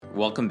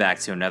Welcome back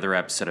to another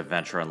episode of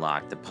Venture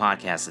Unlocked, the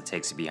podcast that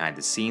takes you behind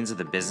the scenes of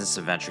the business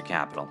of venture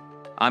capital.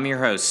 I'm your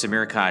host,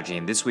 Samir Kaji,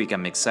 and this week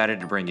I'm excited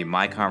to bring you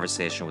my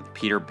conversation with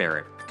Peter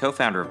Barrett,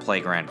 co-founder of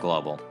Playground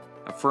Global,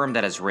 a firm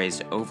that has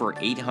raised over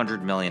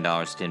 $800 million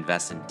to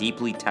invest in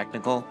deeply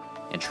technical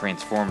and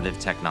transformative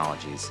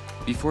technologies.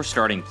 Before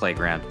starting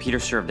Playground, Peter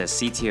served as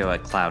CTO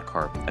at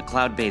CloudCarp, a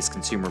cloud-based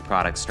consumer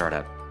product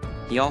startup.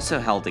 He also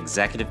held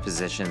executive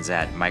positions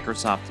at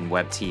Microsoft and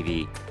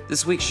WebTV.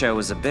 This week's show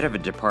is a bit of a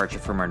departure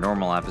from our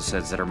normal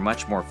episodes that are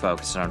much more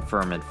focused on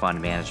firm and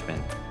fund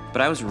management.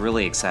 But I was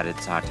really excited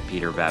to talk to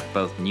Peter about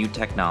both new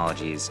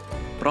technologies,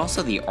 but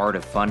also the art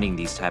of funding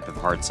these type of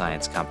hard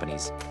science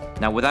companies.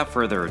 Now, without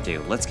further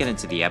ado, let's get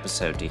into the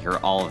episode to hear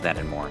all of that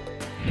and more.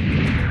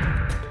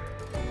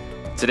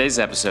 Today's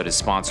episode is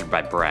sponsored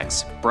by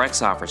Brex.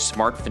 Brex offers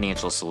smart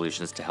financial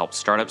solutions to help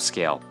startups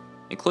scale,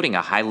 including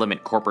a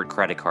high-limit corporate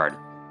credit card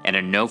and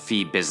a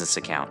no-fee business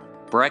account.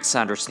 Brex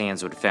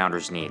understands what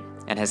founders need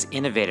and has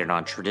innovated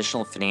on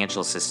traditional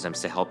financial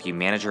systems to help you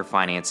manage your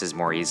finances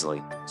more easily,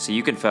 so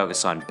you can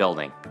focus on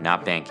building,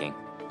 not banking.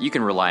 You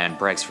can rely on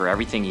Brex for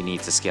everything you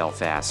need to scale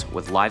fast,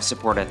 with live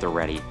support at the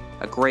ready,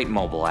 a great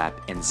mobile app,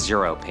 and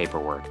zero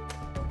paperwork.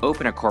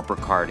 Open a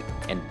corporate card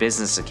and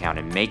business account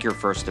and make your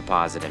first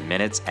deposit in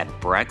minutes at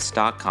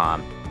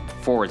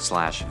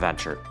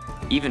brex.com/venture.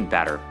 Even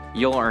better,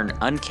 you'll earn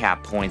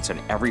uncapped points on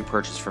every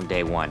purchase from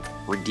day one,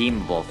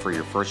 redeemable for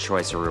your first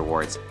choice of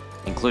rewards,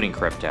 including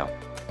crypto.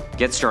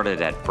 Get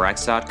started at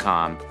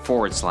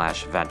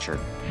brex.com/venture.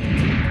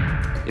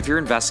 If you're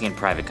investing in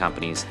private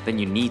companies, then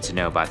you need to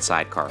know about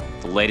Sidecar,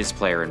 the latest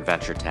player in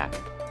venture tech.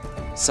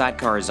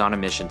 Sidecar is on a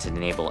mission to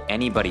enable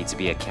anybody to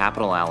be a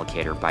capital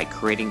allocator by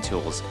creating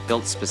tools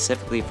built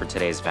specifically for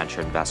today's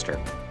venture investor.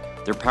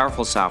 Their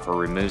powerful software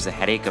removes the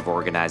headache of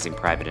organizing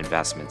private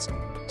investments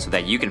so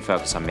that you can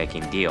focus on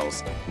making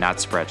deals, not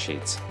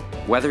spreadsheets.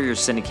 Whether you're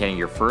syndicating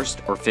your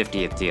first or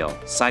 50th deal,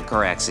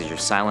 Sidecar acts as your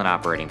silent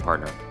operating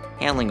partner,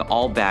 handling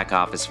all back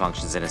office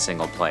functions in a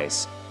single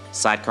place.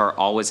 Sidecar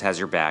always has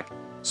your back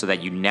so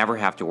that you never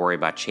have to worry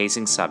about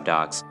chasing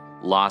subdocs,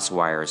 lost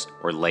wires,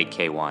 or late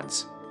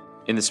K1s.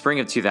 In the spring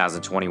of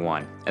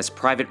 2021, as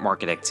private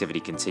market activity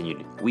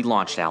continued, we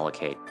launched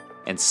Allocate,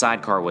 and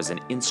Sidecar was an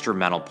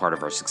instrumental part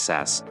of our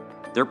success.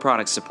 Their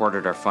products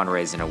supported our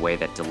fundraise in a way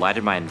that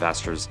delighted my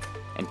investors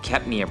and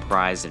kept me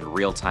apprised in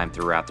real time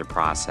throughout the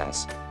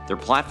process. Their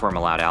platform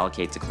allowed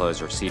Allocate to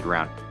close our seed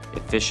round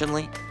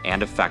efficiently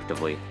and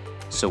effectively,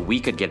 so we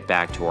could get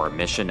back to our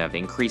mission of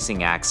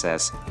increasing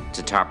access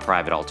to top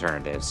private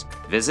alternatives.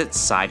 Visit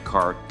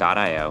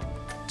sidecar.io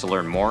to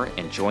learn more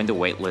and join the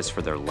waitlist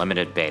for their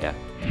limited beta.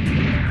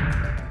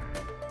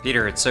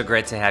 Peter, it's so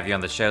great to have you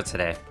on the show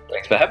today.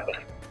 Thanks for having me.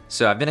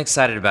 So I've been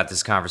excited about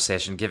this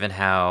conversation given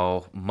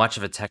how much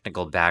of a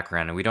technical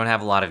background, and we don't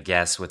have a lot of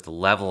guests with the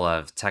level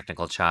of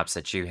technical chops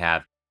that you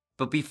have.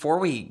 But before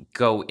we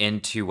go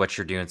into what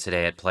you're doing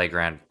today at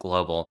Playground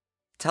Global,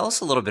 tell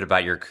us a little bit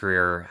about your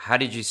career. How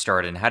did you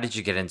start and how did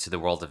you get into the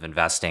world of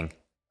investing?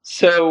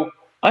 So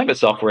I'm a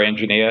software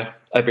engineer.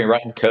 I've been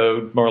writing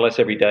code more or less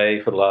every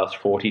day for the last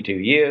 42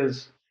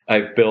 years.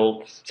 I've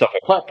built software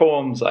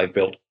platforms. I've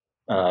built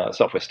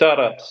software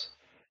startups.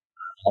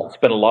 I've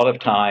spent a lot of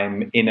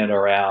time in and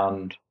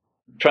around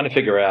trying to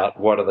figure out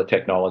what are the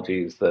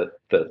technologies that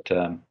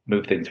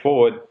move things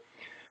forward.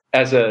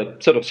 As a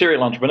sort of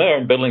serial entrepreneur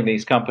and building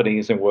these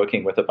companies and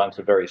working with a bunch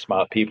of very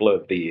smart people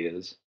over the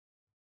years,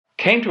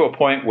 came to a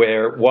point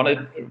where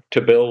wanted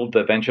to build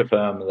the venture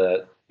firm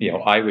that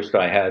I wished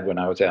I had when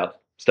I was out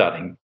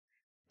starting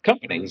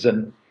companies,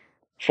 and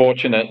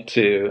fortunate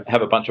to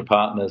have a bunch of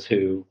partners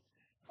who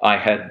I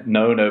had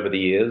known over the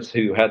years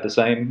who had the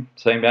same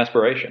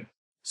aspiration.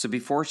 So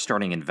before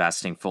starting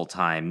investing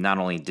full-time, not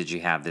only did you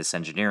have this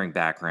engineering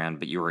background,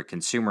 but you were a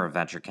consumer of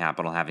venture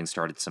capital, having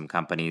started some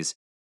companies.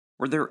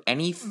 Were there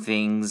any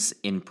things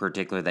in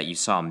particular that you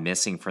saw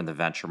missing from the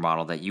venture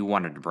model that you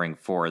wanted to bring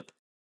forth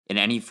in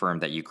any firm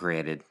that you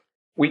created?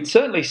 We'd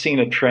certainly seen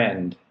a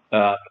trend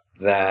that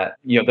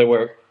there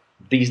were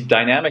these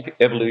dynamic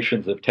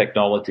evolutions of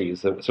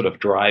technologies that were sort of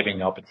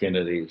driving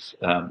opportunities,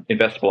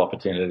 investable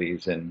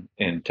opportunities in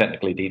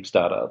technically deep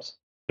startups.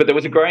 But there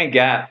was a growing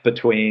gap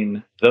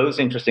between those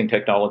interesting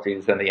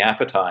technologies and the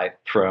appetite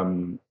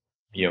from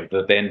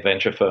the then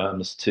venture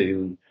firms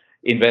to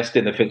invest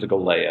in the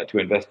physical layer, to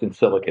invest in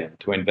silicon,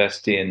 to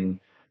invest in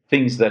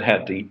things that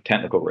had deep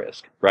technical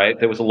risk, right?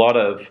 There was a lot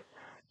of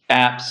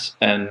apps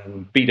and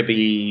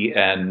B2B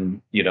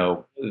and,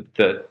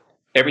 that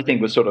everything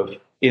was sort of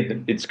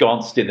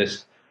ensconced in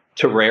this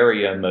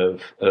terrarium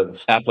of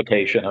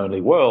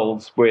application-only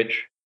worlds,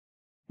 which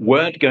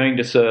weren't going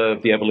to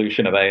serve the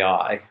evolution of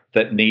AI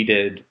that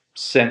needed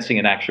sensing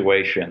and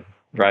actuation,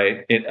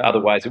 right?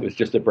 Otherwise, it was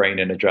just a brain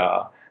in a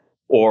jar.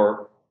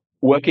 Or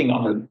working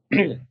on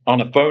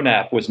a phone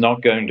app was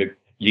not going to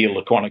yield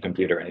a quantum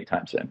computer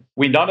anytime soon.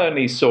 We not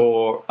only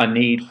saw a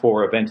need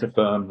for a venture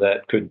firm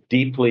that could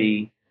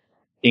deeply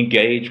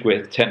engage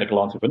with technical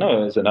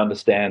entrepreneurs and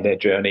understand their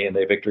journey and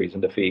their victories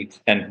and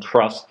defeats and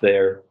trust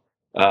their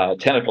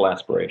technical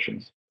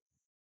aspirations,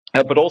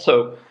 but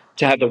also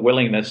to have the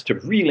willingness to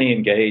really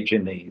engage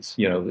in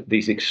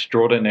these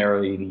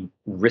extraordinarily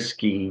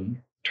risky,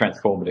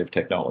 transformative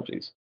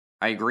technologies.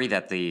 I agree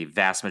that the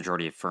vast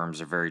majority of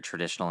firms are very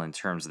traditional in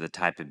terms of the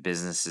type of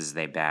businesses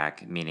they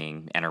back,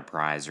 meaning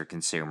enterprise or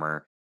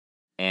consumer.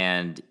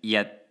 And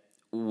yet,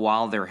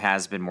 while there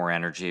has been more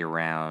energy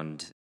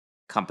around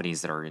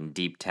companies that are in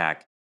deep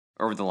tech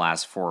over the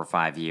last 4 or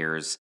 5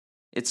 years,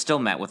 it's still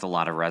met with a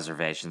lot of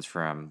reservations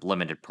from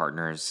limited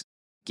partners,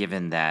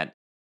 given that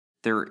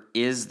there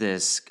is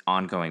this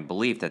ongoing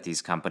belief that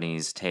these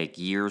companies take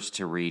years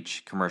to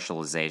reach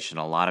commercialization,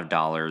 a lot of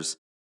dollars,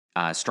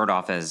 start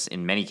off as,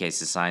 in many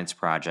cases, science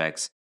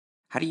projects.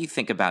 How do you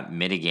think about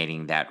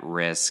mitigating that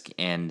risk?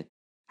 And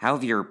how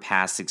have your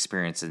past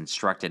experience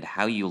instructed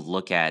how you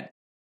look at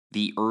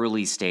the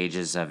early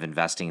stages of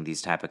investing in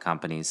these type of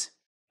companies?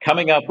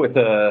 Coming up with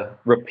a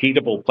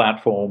repeatable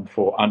platform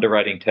for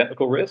underwriting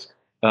technical risk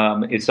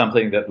is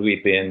something that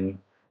we've been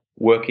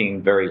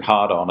working very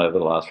hard on over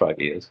the last 5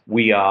 years.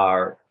 We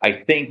are, I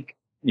think,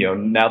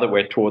 now that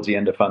we're towards the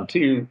end of Fund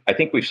 2, I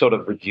think we've sort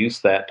of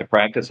reduced that to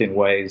practice in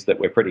ways that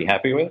we're pretty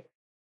happy with.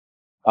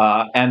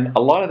 And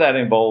a lot of that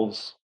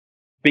involves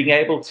being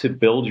able to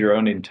build your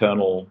own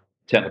internal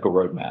technical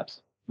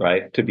roadmaps,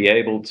 right? To be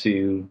able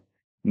to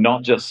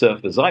not just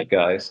surf the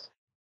zeitgeist,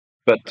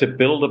 but to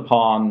build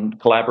upon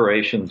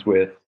collaborations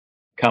with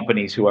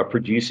companies who are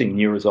producing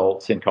new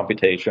results in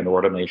computation,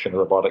 automation,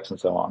 robotics, and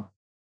so on.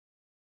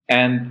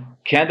 And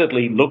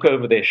candidly look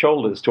over their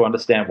shoulders to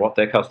understand what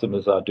their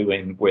customers are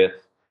doing with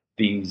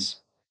these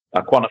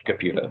a quantum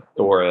computer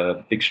or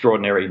an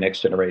extraordinary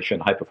next generation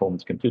high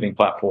performance computing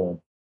platform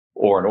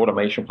or an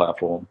automation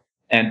platform,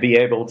 and be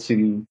able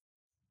to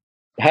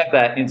have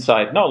that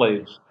inside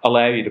knowledge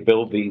allow you to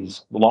build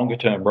these longer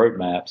term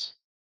roadmaps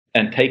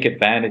and take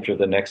advantage of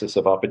the nexus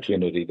of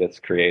opportunity that's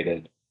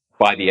created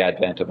by the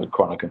advent of a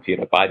quantum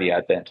computer, by the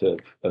advent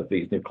of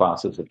these new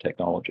classes of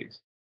technologies.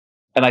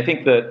 And I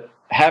think that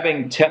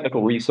having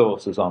technical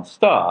resources on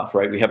staff,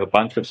 right, we have a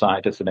bunch of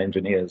scientists and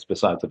engineers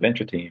besides the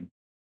venture team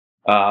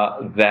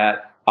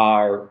that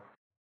are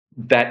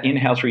that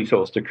in-house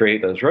resource to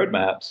create those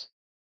roadmaps.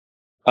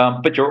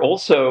 But you're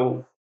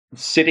also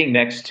sitting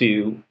next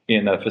to,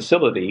 in a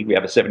facility, we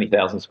have a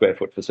 70,000 square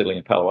foot facility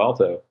in Palo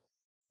Alto,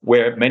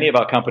 where many of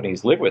our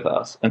companies live with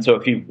us. And so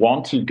if you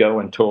want to go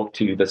and talk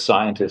to the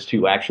scientist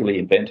who actually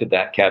invented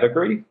that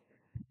category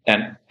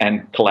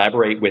and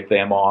collaborate with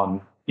them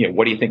on,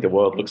 what do you think the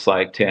world looks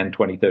like 10,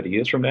 20, 30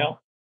 years from now?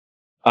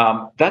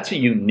 That's a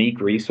unique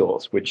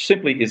resource, which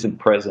simply isn't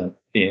present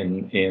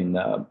in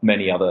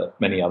many other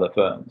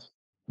firms.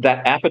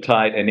 That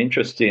appetite and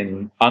interest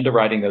in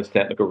underwriting those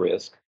technical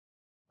risks,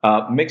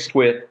 mixed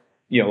with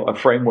a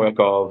framework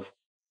of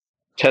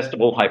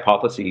testable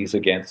hypotheses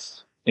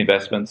against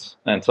investments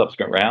and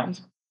subsequent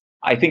rounds,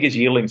 I think is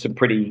yielding some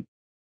pretty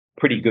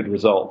good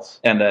results.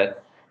 And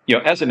that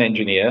as an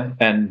engineer,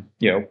 and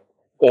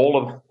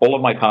all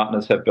of my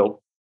partners have built,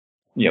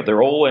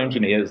 they're all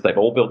engineers, they've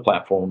all built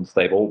platforms,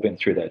 they've all been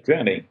through that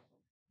journey.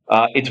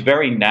 It's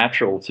very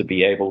natural to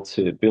be able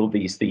to build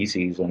these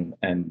theses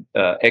and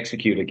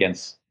execute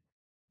against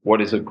what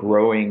is a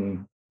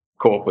growing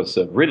corpus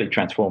of really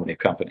transformative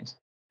companies.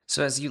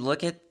 So, as you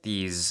look at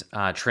these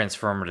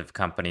transformative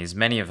companies,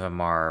 many of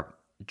them are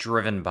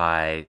driven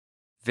by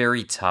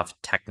very tough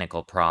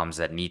technical problems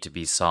that need to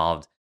be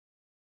solved.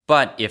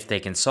 But if they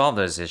can solve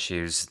those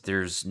issues,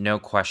 there's no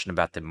question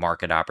about the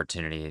market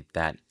opportunity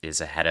that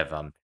is ahead of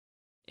them.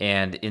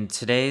 And in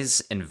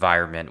today's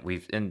environment,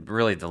 in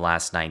really the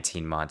last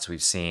 19 months,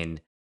 we've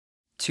seen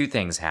two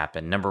things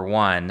happen. Number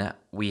one,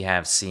 we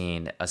have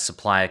seen a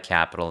supply of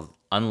capital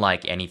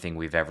unlike anything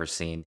we've ever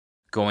seen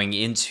going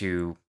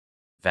into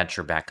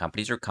venture-backed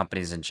companies or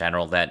companies in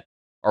general that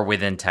are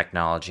within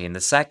technology. And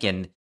the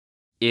second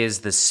is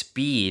the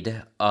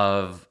speed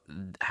of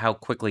how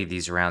quickly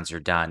these rounds are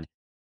done.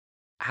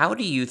 How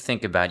do you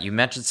think about, you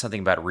mentioned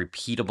something about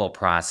repeatable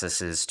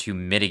processes to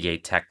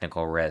mitigate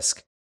technical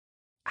risk.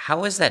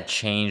 How has that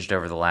changed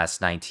over the last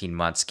 19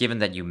 months, given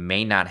that you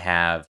may not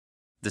have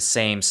the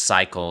same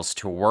cycles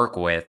to work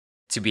with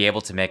to be able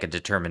to make a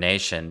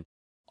determination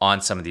on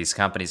some of these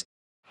companies?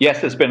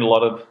 Yes, there's been a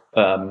lot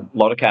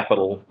of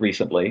capital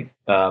recently.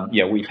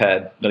 We've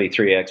had nearly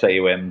 3x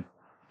AUM,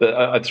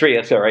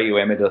 3x our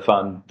AUM into the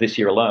fund this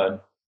year alone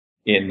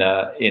in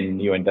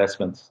new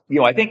investments.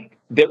 I think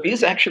there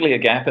is actually a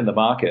gap in the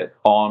market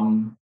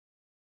on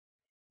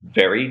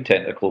very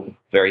technical,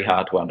 very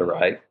hard to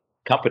underwrite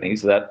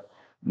companies that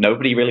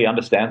nobody really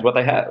understands what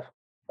they have,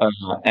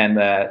 and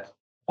that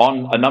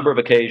on a number of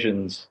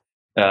occasions,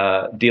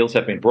 deals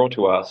have been brought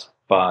to us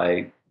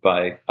by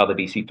other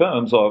VC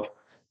firms of,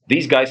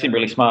 these guys seem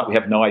really smart. We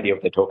have no idea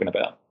what they're talking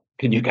about.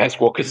 Can you guys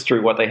walk us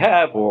through what they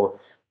have, or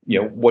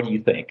what do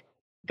you think?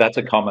 That's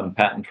a common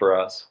pattern for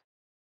us.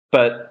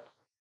 But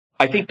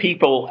I think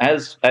people,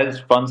 as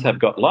funds have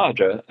got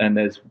larger and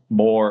there's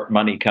more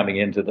money coming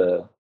into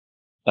the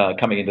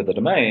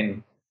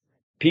domain,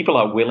 people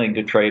are willing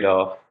to trade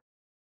off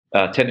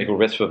technical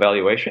risk for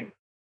valuation.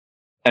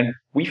 And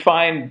we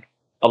find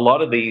a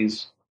lot of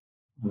these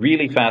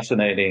really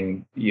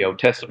fascinating,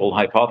 testable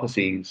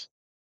hypotheses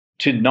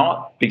to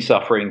not be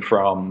suffering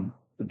from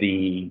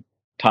the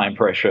time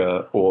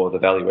pressure or the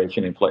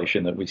valuation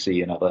inflation that we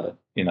see in other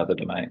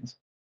domains.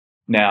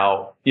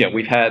 Now,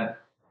 we've had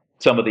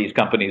some of these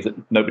companies that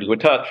nobody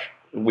would touch.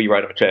 We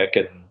write them a check,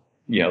 and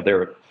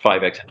they're at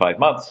 5x in 5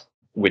 months,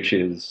 which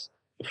is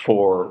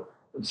for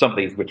some of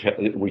these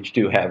which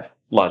do have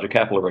larger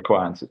capital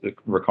requirements.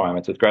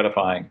 It's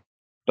gratifying,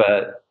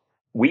 but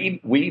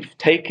we've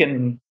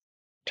taken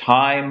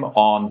time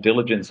on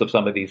diligence of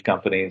some of these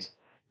companies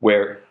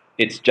where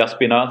it's just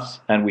been us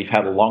and we've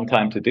had a long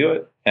time to do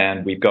it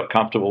and we've got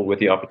comfortable with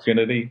the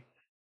opportunity,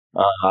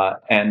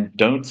 and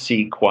don't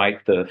see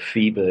quite the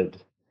fevered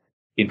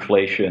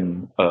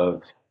inflation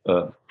of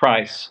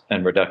price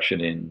and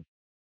reduction in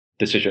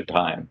decision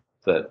time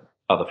that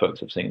other folks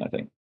have seen, I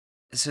think.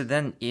 So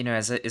then,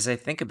 as I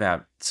think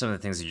about some of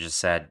the things you just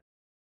said,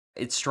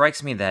 it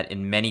strikes me that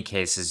in many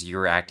cases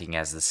you're acting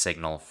as the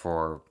signal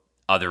for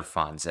other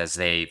funds as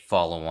they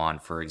follow on,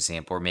 for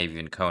example, or maybe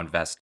even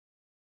co-invest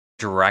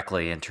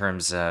directly in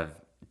terms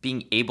of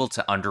being able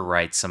to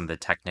underwrite some of the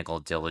technical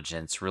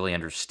diligence, really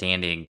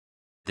understanding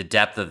the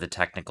depth of the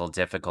technical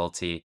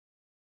difficulty.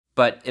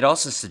 But it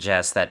also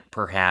suggests that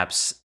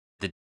perhaps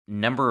the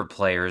number of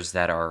players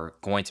that are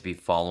going to be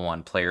follow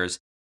on players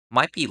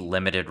might be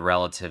limited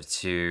relative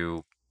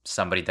to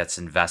somebody that's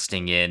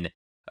investing in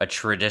a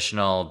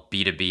traditional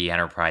B2B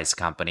enterprise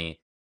company.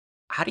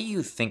 How do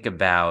you think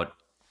about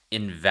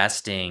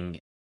investing,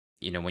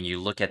 when you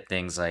look at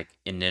things like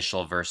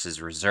initial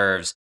versus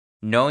reserves,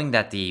 knowing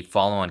that the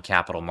follow on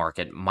capital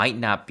market might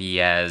not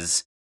be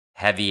as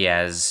heavy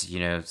as,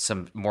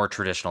 some more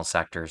traditional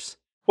sectors?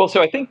 Well,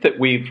 so I think that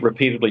we've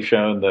repeatedly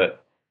shown that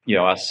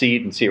our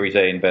seed and Series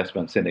A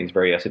investments in these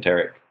very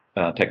esoteric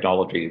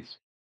technologies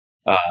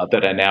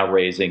that are now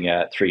raising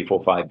at $3,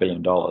 4, 5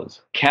 billion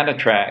can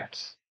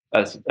attract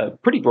a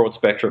pretty broad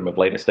spectrum of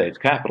later stage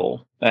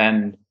capital.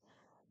 And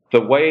the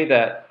way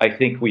that I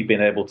think we've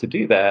been able to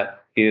do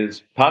that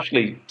is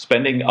partially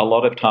spending a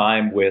lot of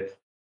time with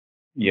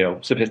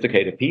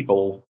sophisticated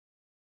people,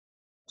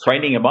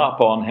 training them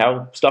up on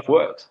how stuff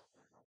works,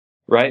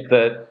 right?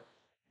 That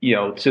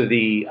to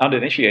the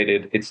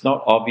uninitiated, it's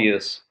not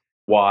obvious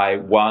why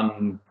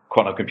one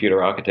quantum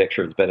computer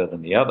architecture is better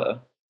than the other.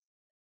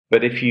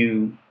 But if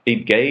you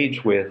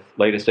engage with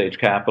later stage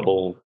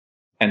capital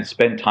and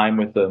spend time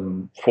with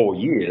them for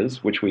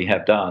years, which we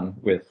have done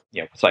with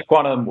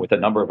PsiQuantum, with a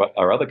number of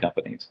our other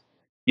companies,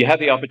 you have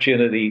the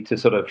opportunity to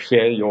sort of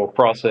share your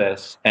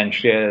process and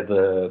share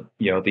the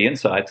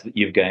insights that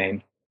you've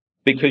gained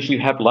because you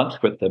have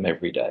lunch with them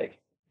every day,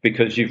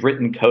 because you've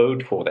written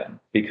code for them,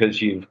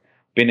 because you've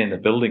been in the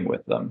building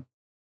with them.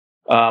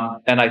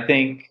 And I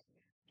think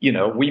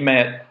we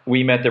met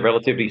the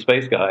Relativity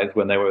Space guys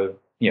when they were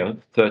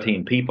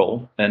 13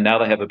 people, and now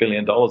they have $1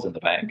 billion in the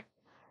bank.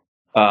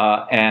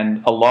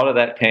 And a lot of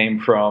that came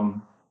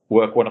from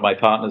work one of my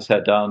partners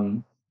had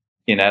done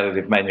in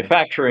additive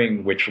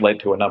manufacturing, which led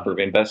to a number of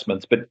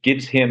investments, but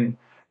gives him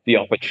the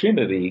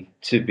opportunity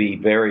to be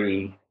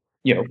very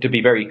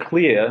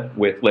clear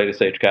with later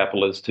stage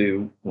capital as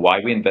to why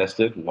we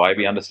invested, why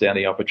we understand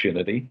the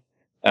opportunity,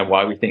 and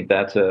why we think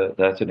that's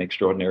an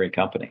extraordinary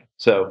company.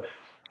 So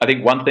I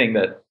think one thing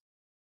that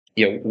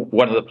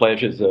one of the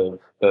pleasures of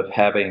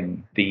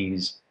having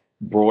these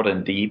broad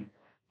and deep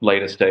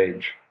later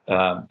stage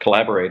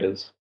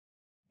collaborators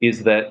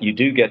is that you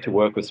do get to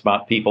work with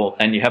smart people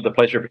and you have the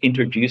pleasure of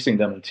introducing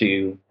them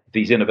to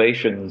these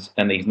innovations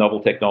and these novel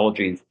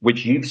technologies,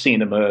 which you've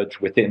seen emerge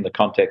within the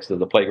context of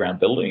the playground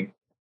building.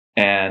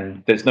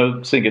 And there's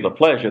no singular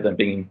pleasure than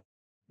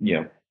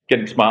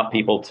getting smart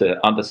people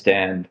to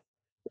understand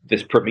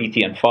this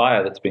Promethean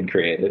fire that's been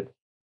created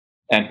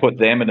and put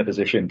them in a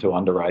position to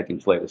underwrite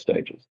these later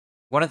stages.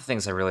 One of the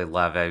things I really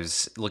love, I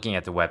was looking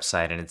at the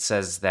website and it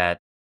says that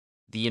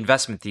the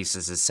investment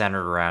thesis is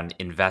centered around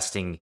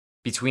investing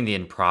between the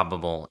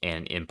improbable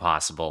and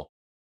impossible.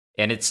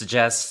 And it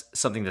suggests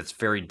something that's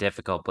very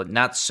difficult, but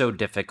not so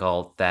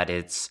difficult that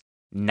it's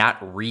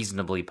not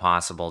reasonably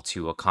possible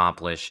to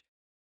accomplish.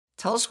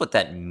 Tell us what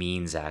that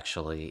means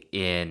actually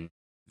in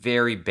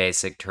very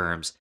basic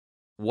terms.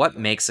 What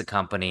makes a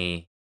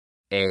company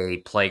a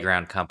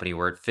playground company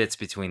where it fits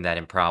between that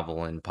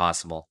improbable and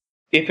possible?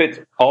 If it's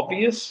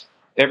obvious,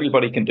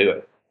 everybody can do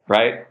it,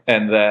 right?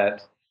 And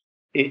that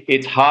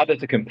it's harder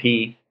to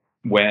compete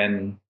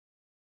when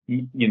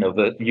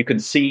you can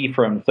see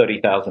from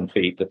 30,000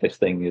 feet that this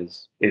thing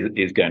is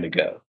going to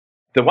go.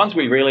 The ones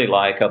we really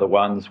like are the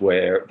ones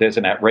where there's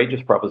an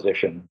outrageous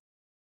proposition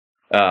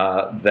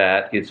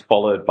that is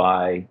followed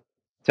by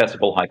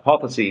testable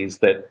hypotheses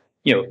that,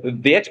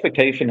 the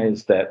expectation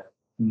is that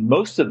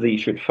most of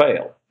these should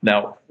fail.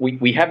 Now,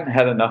 we haven't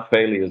had enough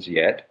failures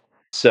yet,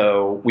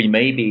 so we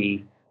may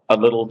be a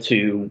little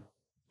too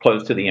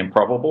close to the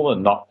improbable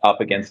and not up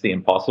against the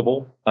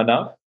impossible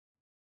enough.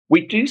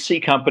 We do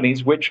see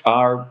companies which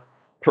are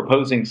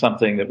proposing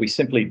something that we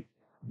simply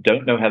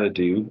don't know how to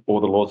do or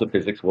the laws of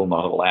physics will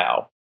not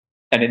allow.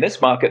 And in this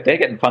market, they're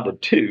getting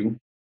funded too.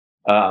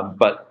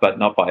 but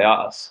not by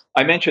us.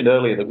 I mentioned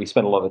earlier that we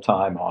spent a lot of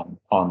time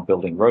on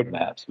building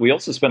roadmaps. We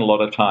also spent a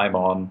lot of time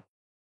on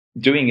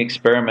doing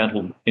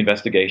experimental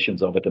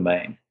investigations of a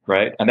domain,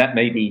 right? And that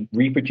may be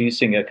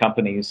reproducing a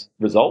company's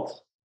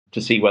results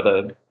to see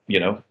whether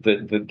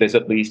there's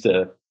at least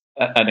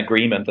an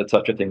agreement that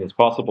such a thing is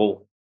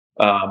possible.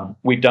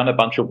 We've done a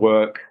bunch of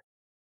work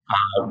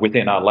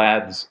within our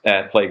labs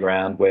at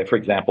Playground, where, for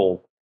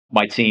example,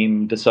 my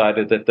team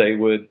decided that they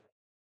would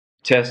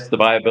test the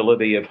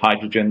viability of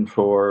hydrogen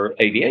for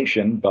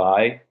aviation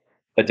by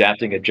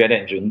adapting a jet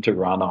engine to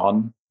run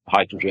on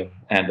hydrogen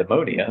and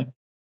ammonia.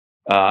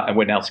 And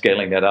we're now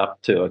scaling that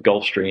up to a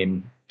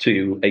Gulfstream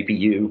to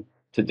APU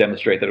to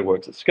demonstrate that it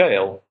works at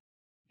scale.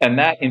 And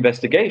that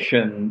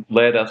investigation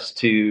led us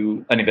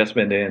to an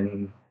investment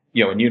in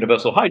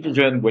universal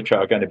hydrogen, which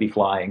are going to be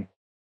flying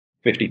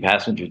 50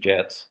 passenger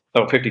jets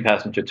or 50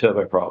 passenger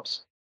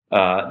turboprops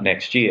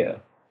next year,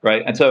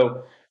 right? And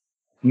so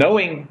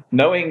knowing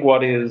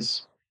what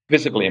is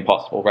physically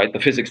impossible, right? The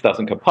physics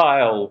doesn't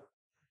compile.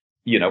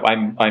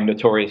 I'm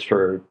notorious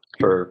for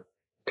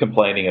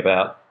complaining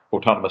about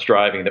autonomous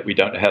driving, that we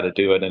don't know how to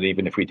do it, and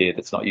even if we did,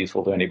 it's not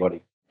useful to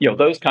anybody.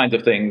 Those kinds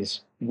of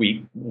things.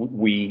 We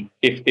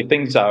if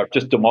things are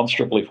just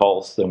demonstrably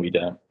false, then we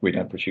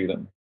don't pursue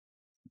them.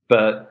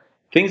 But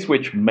things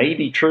which may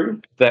be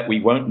true that we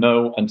won't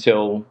know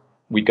until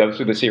we go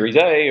through the Series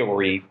A, or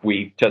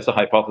we test a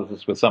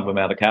hypothesis with some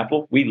amount of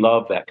capital, we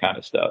love that kind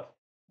of stuff.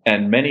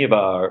 And many of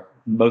our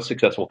most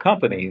successful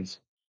companies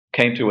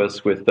came to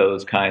us with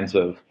those kinds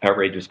of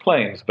outrageous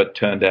claims, but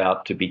turned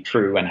out to be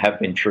true and have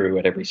been true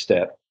at every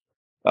step.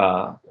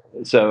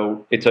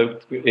 So it's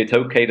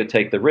okay to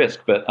take the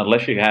risk, but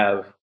unless you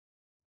have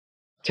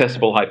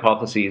testable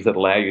hypotheses that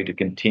allow you to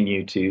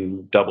continue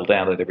to double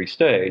down at every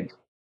stage,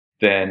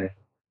 then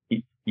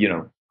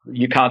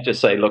you can't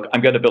just say, look,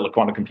 I'm going to build a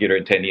quantum computer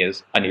in 10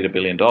 years. I need $1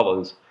 billion.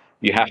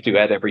 You have to,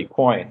 at every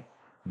point,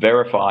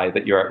 verify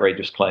that your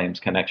outrageous claims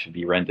can actually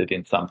be rendered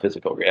in some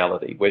physical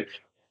reality,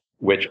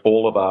 which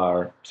all of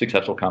our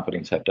successful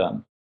companies have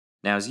done.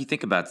 Now, as you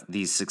think about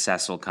these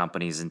successful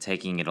companies and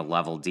taking it a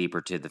level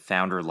deeper to the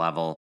founder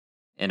level,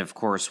 and of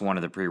course, one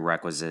of the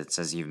prerequisites,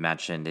 as you've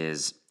mentioned,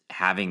 is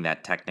having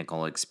that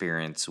technical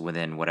experience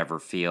within whatever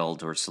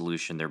field or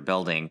solution they're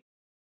building.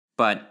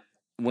 But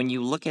when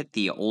you look at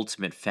the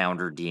ultimate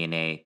founder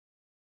DNA,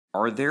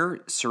 are there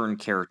certain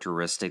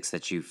characteristics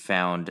that you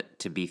found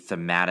to be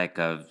thematic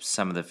of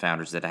some of the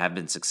founders that have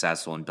been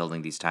successful in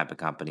building these type of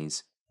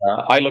companies?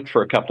 I looked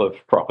for a couple of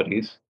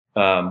properties.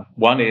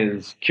 One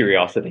is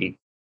curiosity,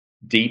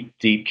 deep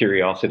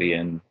curiosity,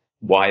 and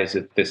why is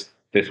it this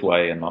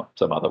way and not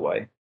some other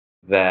way?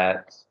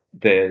 That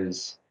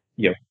there's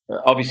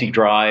obviously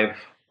drive,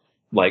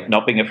 like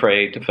not being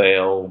afraid to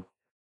fail,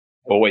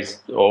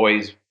 always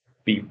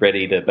be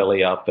ready to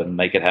belly up and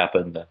make it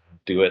happen and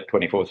do it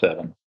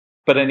 24/7.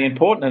 But an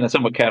important and a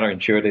somewhat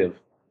counterintuitive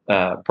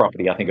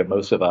property, I think, of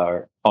most of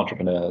our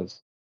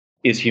entrepreneurs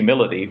is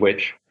humility,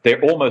 which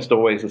they're almost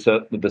always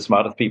the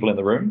smartest people in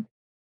the room,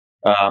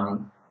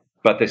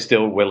 but they're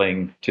still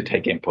willing to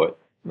take input,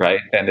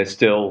 right? And they're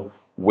still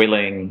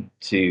willing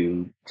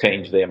to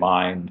change their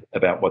mind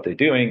about what they're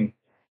doing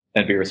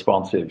and be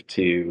responsive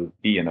to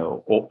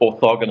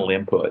orthogonal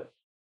input.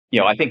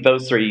 I think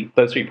those three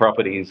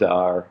properties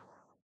are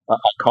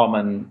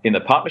common in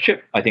the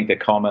partnership. I think they're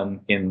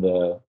common in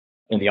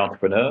the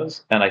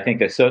entrepreneurs, and I think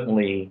they're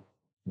certainly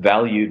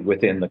valued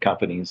within the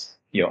companies,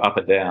 up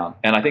and down.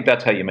 And I think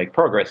that's how you make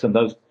progress. And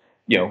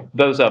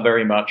those are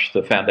very much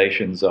the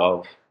foundations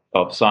of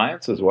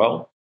science as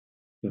well.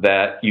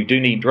 That you do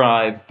need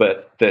drive,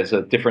 but there's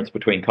a difference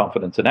between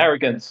confidence and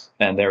arrogance,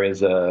 and there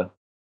is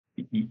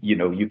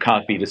you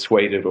can't be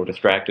dissuaded or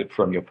distracted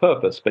from your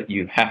purpose, but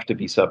you have to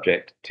be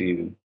subject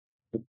to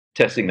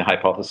testing the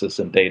hypothesis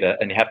and data,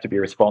 and you have to be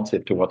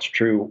responsive to what's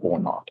true or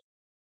not.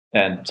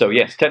 And so,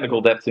 yes,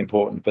 technical depth is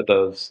important, but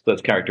those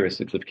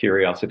characteristics of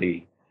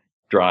curiosity,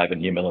 drive,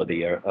 and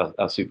humility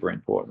are super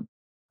important.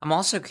 I'm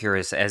also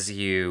curious, as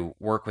you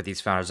work with these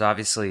founders,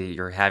 obviously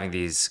you're having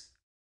these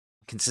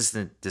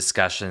consistent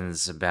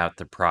discussions about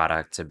the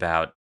product,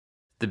 about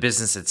the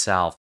business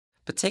itself,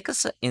 but take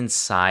us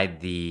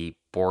inside the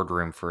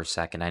boardroom for a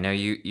second. I know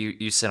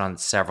you sit on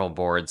several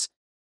boards,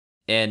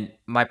 and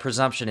my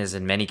presumption is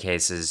in many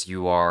cases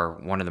you are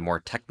one of the more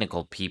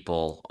technical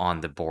people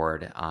on the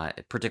board,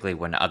 particularly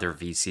when other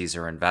VCs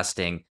are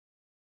investing.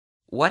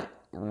 What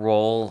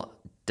role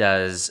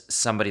does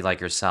somebody like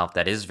yourself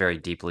that is very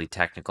deeply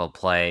technical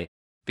play?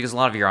 Because a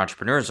lot of your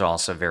entrepreneurs are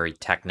also very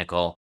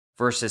technical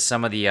versus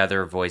some of the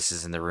other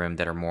voices in the room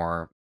that are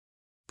more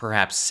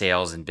perhaps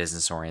sales and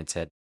business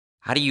oriented.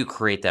 How do you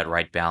create that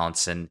right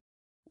balance, and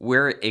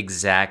where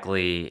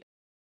exactly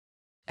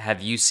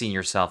have you seen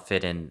yourself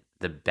fit in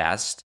the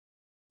best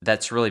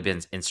that's really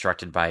been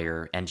instructed by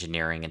your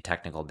engineering and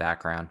technical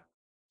background?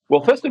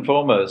 Well, first and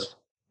foremost,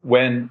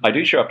 when I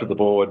do show up to the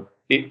board,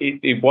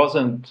 it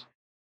wasn't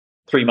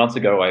 3 months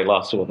ago I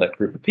last saw that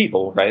group of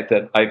people, right?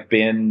 That I've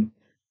been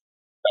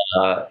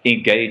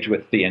engage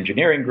with the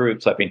engineering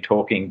groups. I've been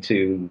talking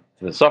to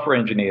the software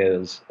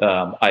engineers.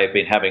 I've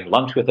been having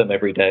lunch with them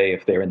every day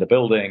if they're in the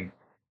building.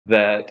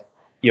 That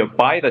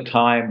by the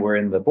time we're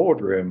in the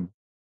boardroom,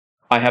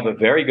 I have a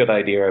very good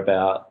idea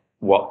about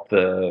what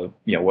the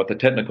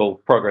technical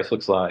progress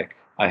looks like.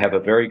 I have a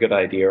very good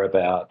idea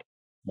about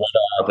what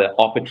are the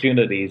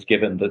opportunities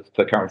given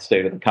the current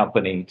state of the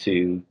company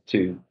to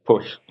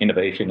push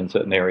innovation in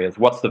certain areas.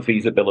 What's the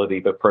feasibility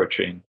of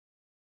approaching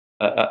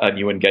a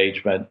new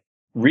engagement,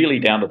 really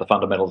down to the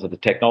fundamentals of the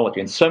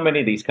technology. And so many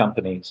of these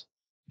companies,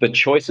 the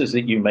choices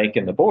that you make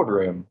in the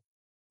boardroom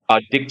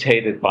are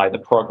dictated by the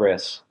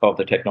progress of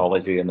the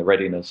technology and the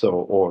readiness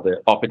or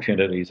the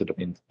opportunities that have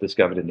been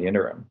discovered in the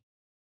interim.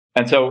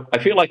 And so I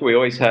feel like we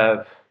always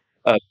have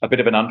a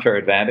bit of an unfair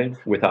advantage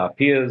with our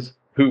peers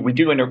who we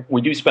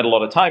do spend a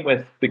lot of time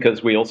with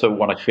because we also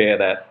want to share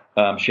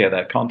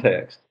that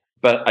context.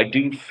 But I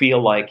do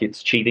feel like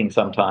it's cheating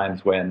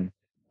sometimes when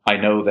I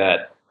know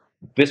that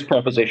this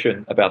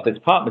proposition about this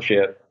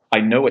partnership, I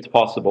know it's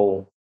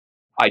possible.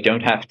 I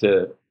don't have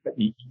to,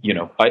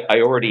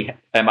 I already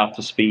am up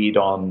to speed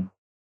on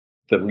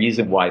the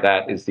reason why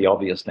that is the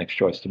obvious next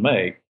choice to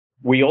make.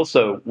 We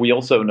also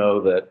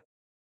know that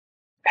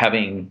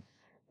having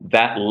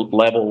that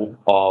level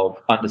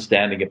of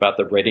understanding about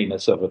the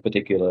readiness of a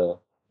particular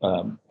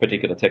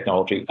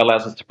technology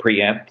allows us to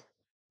preempt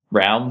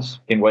rounds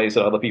in ways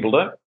that other people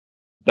don't.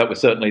 That was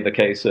certainly the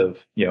case of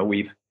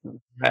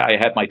I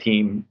had my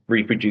team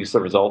reproduce the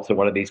results of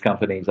one of these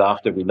companies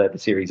after we led the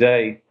Series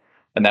A,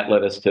 and that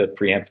led us to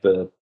preempt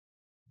the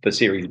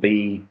Series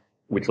B,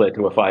 which led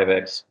to a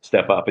 5x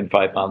step up in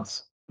 5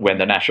 months when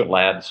the national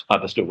labs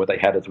understood what they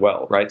had as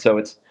well, right? So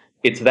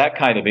it's that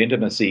kind of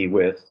intimacy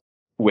with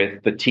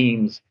the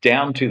teams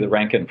down to the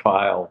rank and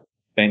file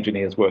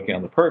engineers working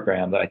on the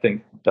program that I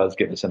think does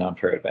give us an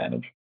unfair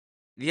advantage.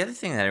 The other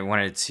thing that I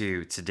wanted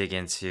to dig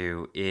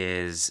into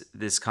is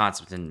this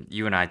concept, and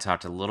you and I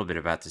talked a little bit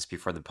about this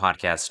before the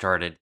podcast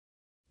started,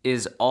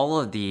 is all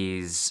of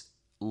these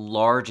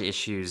large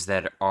issues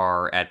that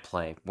are at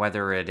play,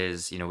 whether it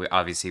is,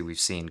 obviously we've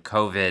seen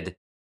COVID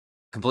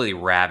completely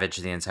ravage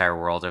the entire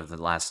world over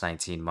the last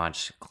 19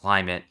 months,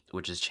 climate,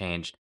 which has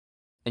changed.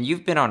 And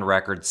you've been on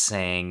record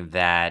saying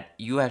that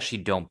you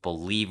actually don't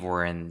believe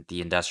we're in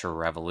the Industrial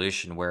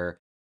Revolution, where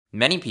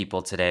many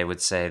people today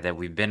would say that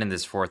we've been in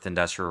this fourth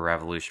Industrial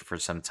Revolution for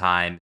some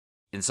time.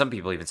 And some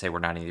people even say we're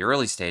not in the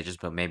early stages,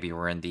 but maybe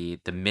we're in the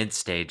mid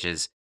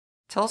stages.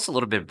 Tell us a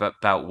little bit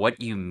about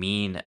what you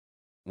mean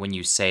when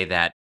you say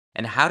that,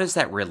 and how does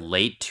that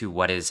relate to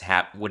what is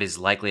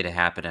likely to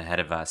happen ahead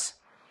of us?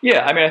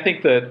 Yeah, I mean, I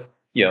think that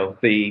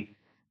the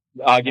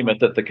argument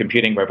that the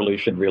computing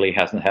revolution really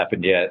hasn't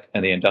happened yet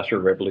and the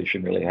industrial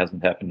revolution really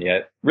hasn't happened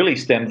yet really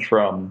stems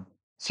from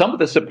some of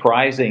the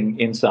surprising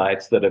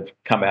insights that have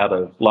come out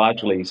of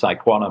largely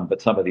PsiQuantum,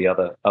 but some of the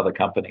other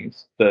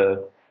companies.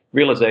 The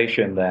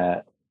realization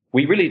that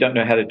we really don't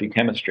know how to do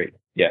chemistry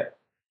yet,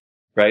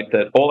 right?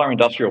 That all our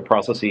industrial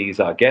processes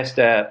are guessed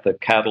at, the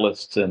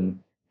catalysts and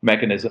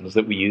mechanisms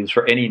that we use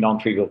for any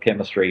non-trivial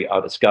chemistry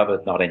are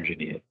discovered, not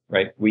engineered,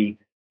 right?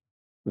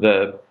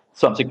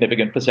 Some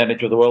significant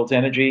percentage of the world's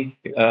energy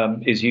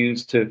is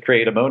used to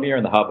create ammonia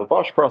in the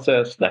Haber-Bosch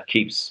process. That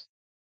keeps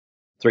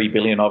 3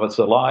 billion of us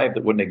alive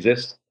that wouldn't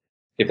exist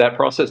if that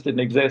process didn't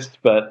exist.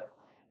 But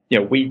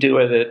we do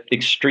it at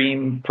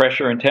extreme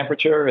pressure and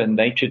temperature, and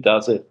nature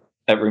does it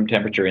at room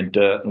temperature in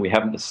dirt, and we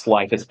haven't the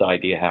slightest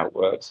idea how it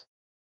works.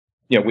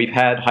 We've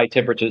had high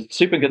temperature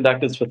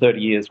superconductors for 30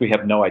 years. We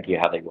have no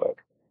idea how they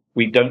work.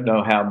 We don't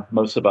know how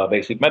most of our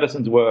basic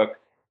medicines work.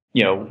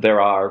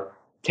 There are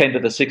 10 to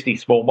the 60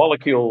 small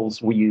molecules.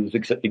 We use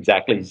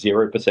exactly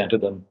 0%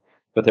 of them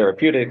for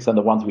therapeutics, and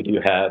the ones we do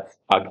have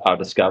are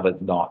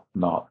discovered, not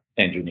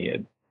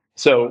engineered.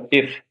 So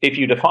if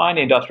you define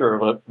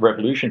industrial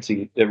revolution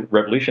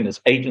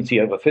as agency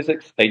over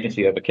physics,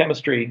 agency over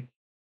chemistry,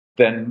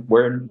 then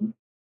we're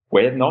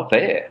not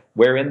there.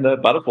 We're in the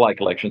butterfly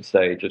collection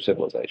stage of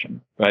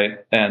civilization,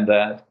 right? And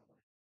that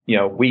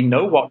we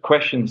know what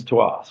questions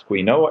to ask,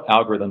 we know what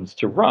algorithms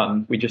to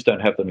run, we just don't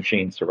have the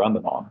machines to run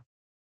them on.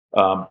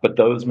 But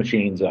those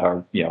machines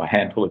are, a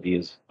handful of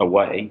years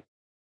away,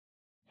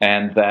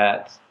 and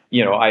that,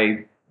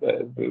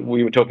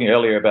 we were talking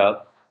earlier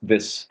about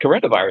this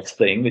coronavirus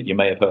thing that you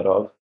may have heard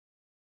of,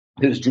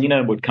 whose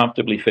genome would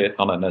comfortably fit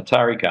on an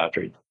Atari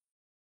cartridge,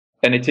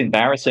 and it's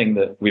embarrassing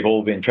that we've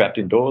all been trapped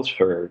indoors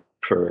for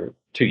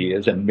 2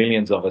 years, and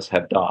millions of us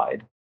have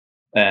died,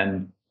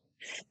 and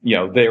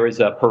there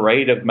is a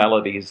parade of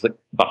melodies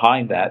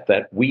behind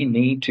that we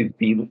need to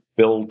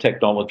build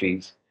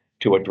technologies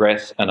to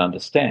address and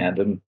understand.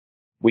 And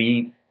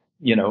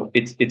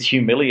it's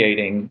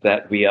humiliating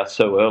that we are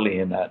so early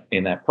in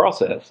that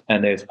process,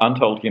 and there's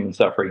untold human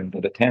suffering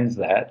that attends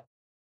that.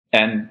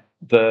 And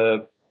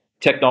the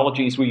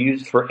technologies we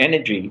use for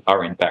energy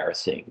are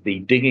embarrassing. The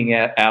digging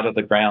out of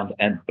the ground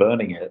and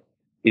burning it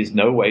is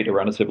no way to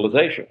run a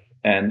civilization,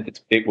 and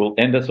it will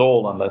end us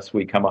all unless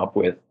we come up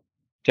with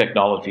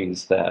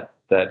technologies that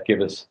that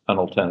give us an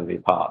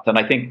alternative path. And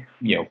I think,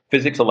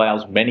 physics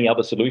allows many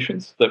other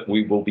solutions that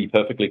we will be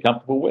perfectly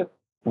comfortable with.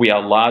 We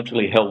are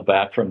largely held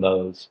back from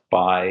those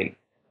by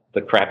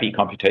the crappy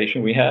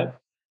computation we have,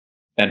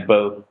 and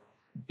both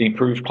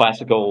improved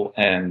classical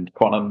and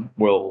quantum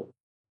will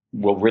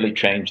really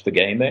change the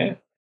game there.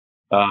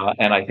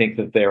 And I think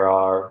that there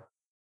are,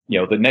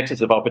 the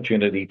nexus of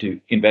opportunity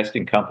to invest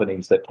in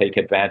companies that take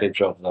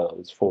advantage of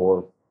those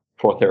for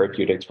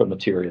therapeutics, for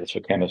materials, for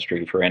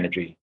chemistry, for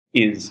energy,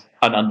 is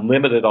an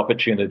unlimited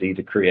opportunity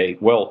to create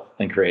wealth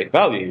and create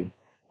value,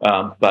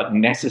 but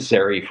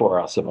necessary for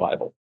our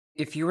survival.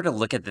 If you were to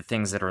look at the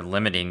things that are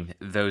limiting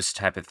those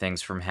type of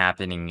things from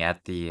happening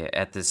at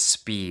the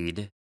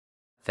speed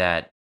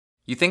that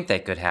you think they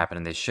could happen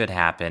and they should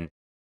happen,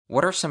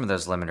 what are some of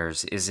those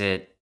limiters? Is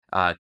it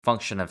a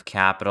function of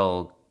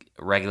capital,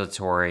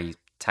 regulatory,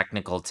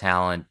 technical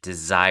talent,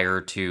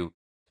 desire to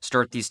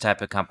start these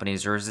type of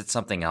companies, or is it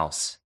something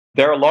else?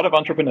 There are a lot of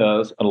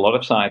entrepreneurs and a lot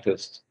of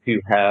scientists who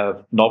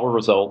have novel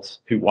results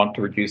who want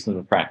to reduce them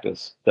to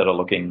practice that are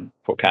looking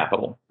for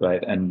capital,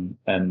 right?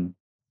 And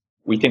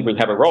we think we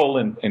have a role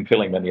in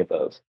filling many of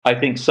those. I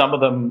think some of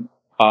them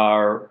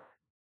are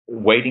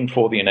waiting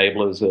for the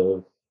enablers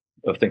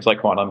of things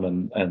like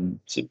quantum and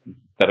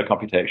better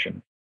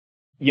computation.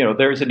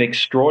 There is an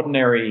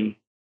extraordinary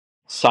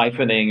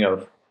siphoning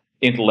of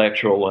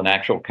intellectual and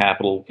actual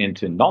capital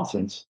into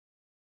nonsense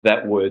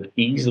that would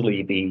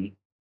easily be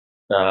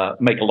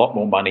make a lot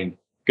more money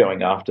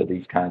going after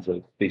these kinds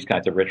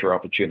of richer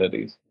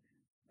opportunities.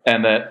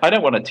 And that I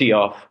don't want to tee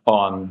off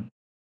on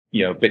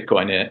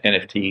Bitcoin,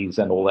 NFTs,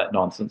 and all that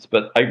nonsense,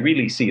 but I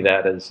really see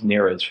that as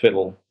near as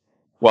fiddle,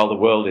 while the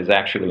world is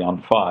actually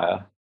on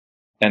fire.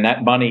 And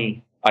that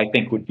money, I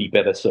think, would be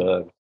better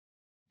served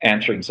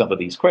answering some of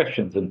these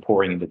questions and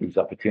pouring into these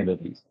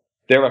opportunities.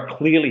 There are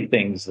clearly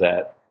things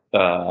that,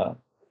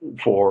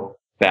 for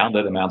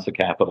bounded amounts of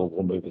capital,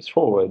 will move us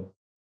forward.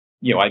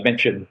 I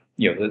mentioned,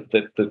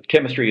 the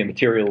chemistry and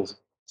materials.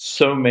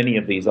 So many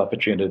of these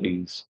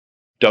opportunities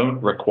don't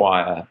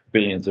require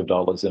billions of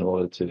dollars in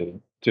order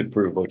to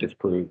prove or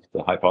disprove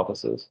the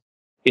hypothesis.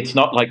 It's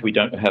not like we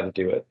don't know how to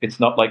do it. It's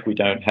not like we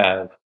don't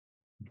have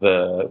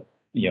the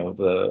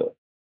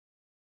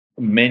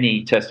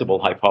many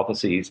testable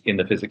hypotheses in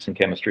the physics and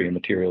chemistry and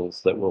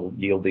materials that will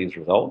yield these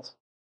results.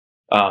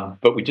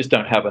 But we just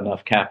don't have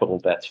enough capital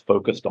that's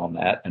focused on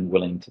that and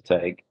willing to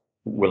take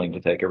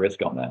a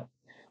risk on that.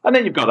 And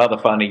then you've got other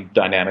funny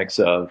dynamics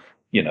of,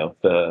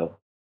 the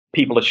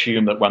people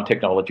assume that one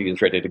technology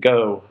is ready to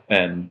go,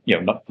 and,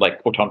 not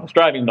like autonomous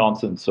driving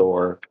nonsense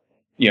or,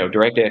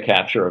 direct air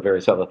capture or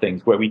various other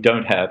things where we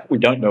don't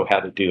know how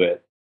to do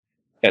it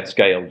at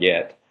scale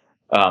yet.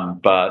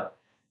 But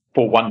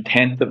for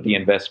 1/10 of the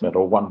investment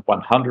or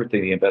 1/100th of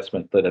the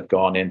investment that have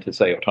gone into,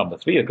 say,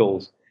 autonomous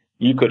vehicles,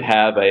 you could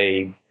have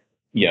a,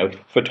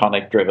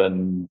 photonic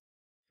driven,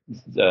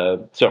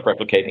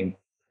 self-replicating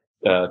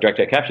direct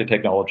air capture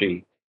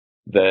technology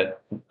that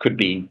could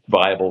be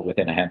viable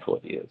within a handful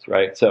of years,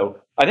 right?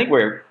 So I think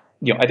we're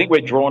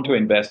drawn to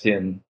invest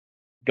in,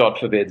 God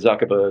forbid,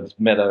 Zuckerberg's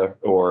Meta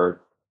or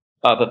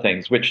other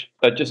things, which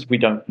are just we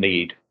don't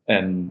need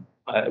and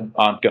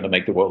aren't going to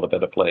make the world a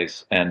better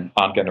place and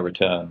aren't going to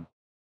return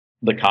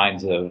the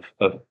kinds of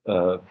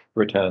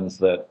returns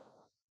that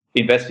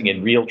investing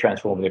in real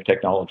transformative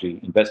technology,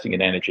 investing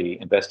in energy,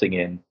 investing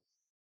in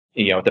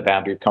at the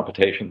boundary of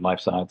computation, life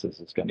sciences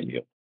is going to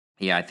yield.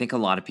 Yeah, I think a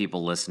lot of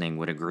people listening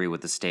would agree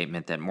with the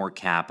statement that more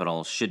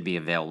capital should be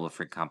available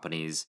for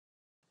companies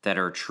that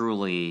are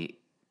truly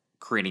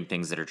creating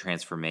things that are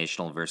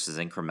transformational versus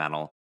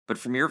incremental. But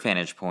from your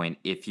vantage point,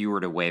 if you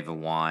were to wave a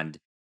wand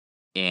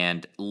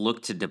and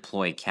look to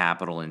deploy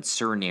capital in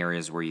certain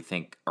areas where you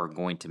think are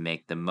going to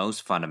make the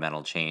most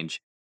fundamental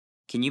change,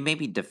 can you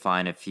maybe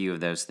define a few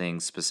of those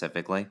things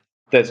specifically?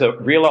 There's a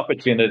real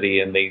opportunity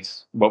in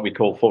these, what we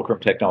call fulcrum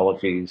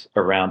technologies,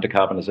 around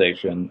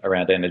decarbonization,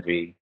 around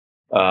energy,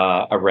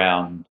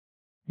 around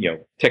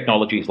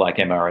technologies like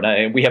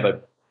mRNA. And we have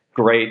a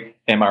great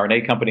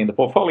mRNA company in the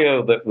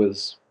portfolio that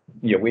was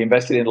we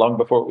invested in long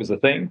before it was a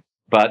thing,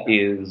 but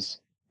is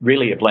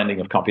really a blending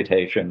of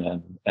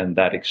computation and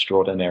that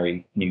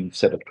extraordinary new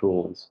set of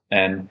tools.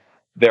 And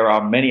there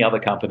are many other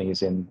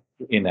companies in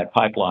that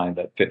pipeline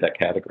that fit that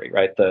category,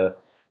 right?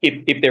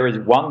 If there is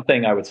one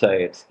thing I would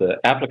say, it's the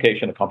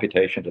application of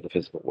computation to the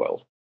physical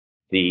world.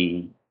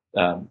 The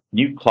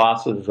new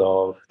classes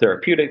of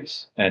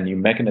therapeutics and new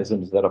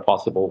mechanisms that are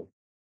possible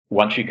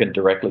once you can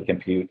directly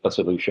compute a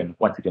solution,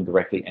 once you can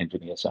directly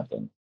engineer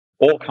something.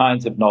 All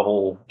kinds of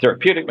novel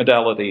therapeutic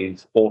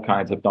modalities, all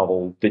kinds of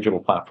novel digital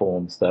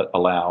platforms that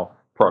allow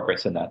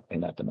progress in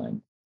that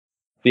domain.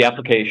 The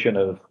application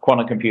of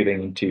quantum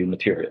computing to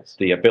materials,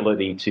 the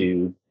ability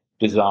to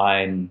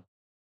design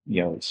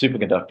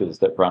superconductors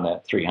that run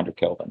at 300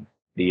 Kelvin,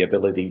 the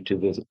ability to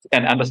visit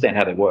and understand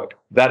how they work.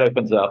 That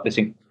opens up this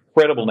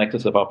incredible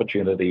nexus of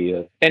opportunity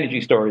of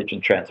energy storage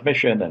and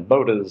transmission and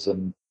motors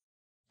and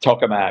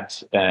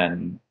tokamaks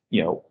and,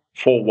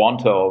 for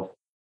want of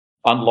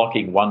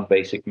unlocking one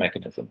basic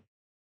mechanism,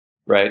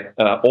 right?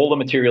 All the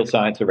material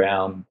science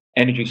around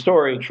energy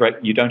storage, right?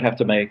 You don't have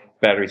to make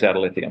batteries out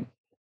of lithium.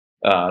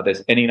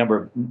 There's any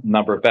number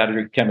of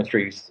battery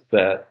chemistries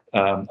that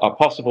are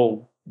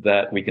possible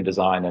that we can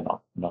design and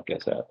not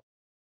guess at.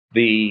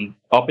 The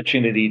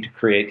opportunity to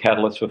create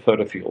catalysts for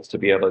photofuels, to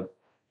be able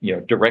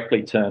to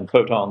directly turn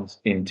photons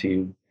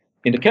into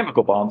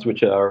chemical bonds,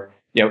 which are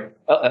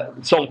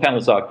solar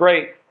panels are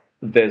great.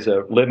 There's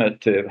a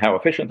limit to how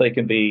efficient they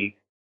can be,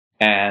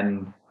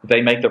 and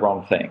they make the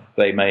wrong thing.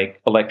 They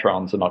make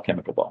electrons and not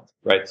chemical bonds,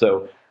 right?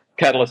 So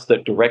catalysts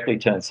that directly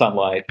turn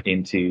sunlight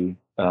into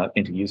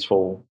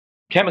useful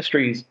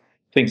chemistries,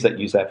 things that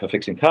use that for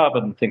fixing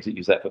carbon, things that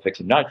use that for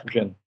fixing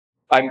nitrogen.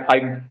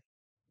 I'm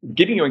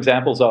giving you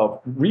examples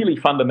of really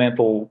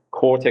fundamental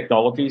core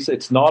technologies.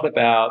 It's not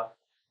about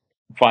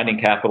finding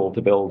capital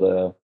to build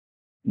a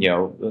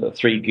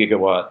 3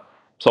 gigawatt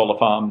solar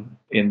farm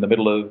in the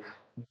middle of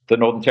the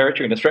Northern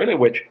Territory in Australia,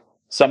 which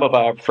some of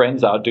our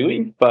friends are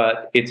doing,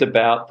 but it's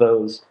about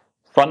those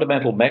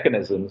fundamental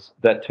mechanisms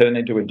that turn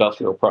into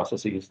industrial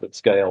processes that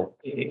scale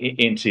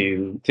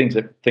into things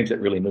that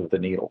really move the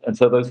needle. And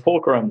so those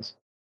fulcrums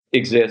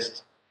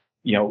exist,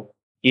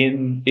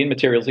 in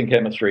materials, in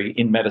chemistry,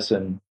 in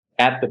medicine,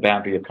 at the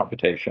boundary of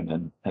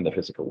computation and the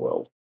physical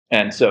world.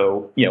 And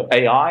so,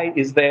 AI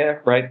is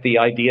there, right? The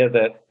idea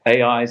that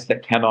AIs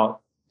that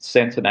cannot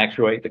sense and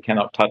actuate, that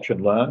cannot touch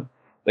and learn,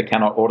 that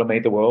cannot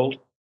automate the world,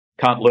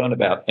 can't learn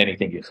about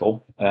anything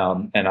useful,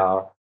 and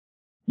are,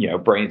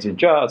 brains in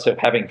jars. So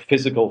having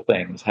physical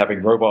things,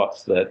 having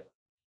robots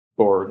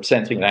or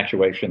sensing and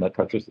actuation that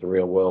touches the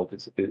real world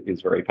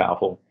is very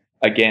powerful.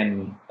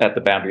 Again, at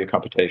the boundary of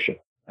computation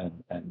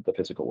and the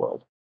physical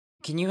world.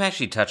 Can you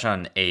actually touch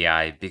on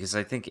AI? Because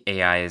I think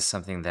AI is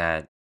something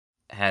that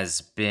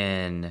has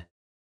been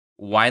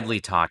widely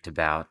talked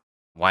about,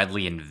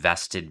 widely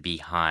invested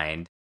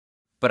behind,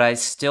 but I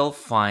still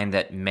find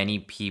that many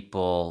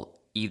people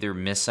either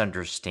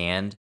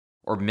misunderstand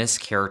or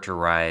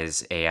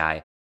mischaracterize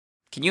AI.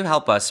 Can you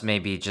help us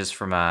maybe just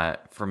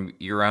from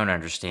your own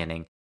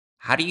understanding?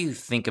 How do you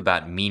think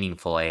about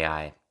meaningful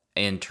AI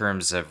in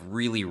terms of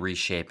really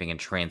reshaping and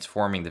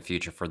transforming the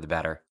future for the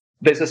better?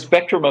 There's a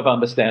spectrum of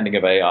understanding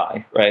of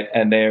AI, right?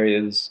 And there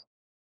is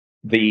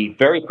the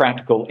very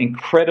practical,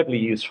 incredibly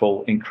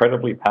useful,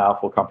 incredibly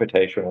powerful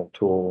computational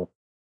tool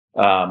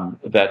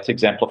that's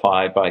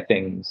exemplified by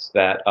things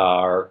that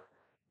are,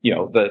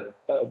 the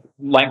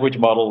language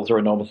models are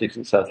enormously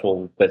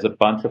successful. There's a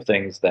bunch of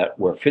things that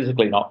were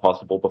physically not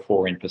possible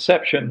before in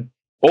perception.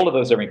 All of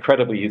those are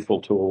incredibly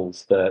useful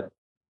tools that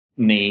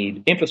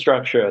need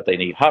infrastructure, they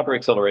need hardware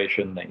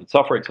acceleration, they need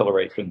software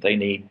acceleration, they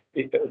need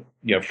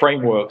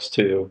frameworks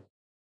to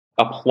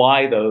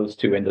apply those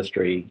to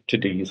industry to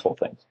do useful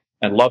things,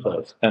 and love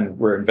those. And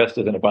we're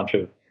invested in a bunch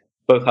of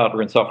both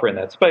hardware and software in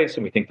that space,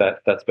 and we think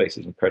that that space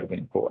is incredibly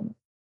important.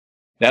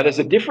 Now, there's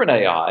a different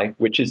AI,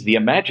 which is the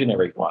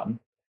imaginary one,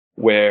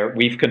 where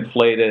we've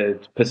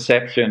conflated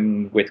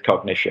perception with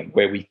cognition,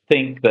 where we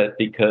think that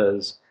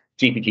because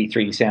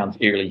GPT-3 sounds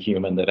eerily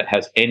human, that it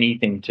has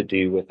anything to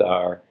do with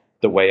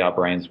the way our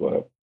brains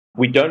work.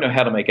 We don't know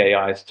how to make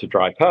AIs to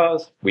drive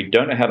cars. We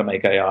don't know how to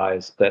make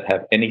AIs that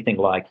have anything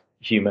like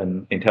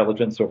human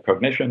intelligence or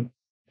cognition.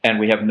 And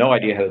we have no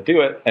idea how to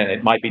do it. And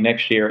it might be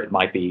next year, it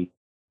might be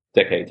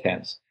decades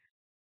hence.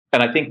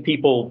 And I think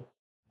people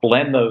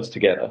blend those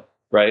together,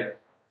 right?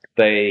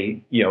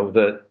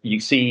 You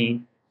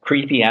see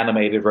creepy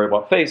animated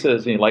robot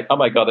faces, and you're like, oh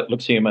my God, it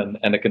looks human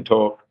and it can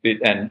talk.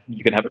 And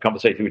you can have a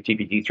conversation with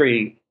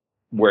GPT-3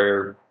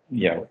 where,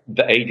 the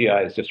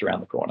AGI is just around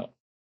the corner.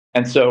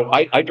 And so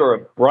I draw a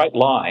bright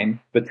line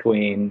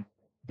between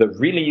the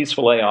really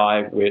useful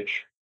AI,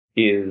 which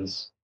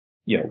is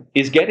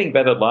getting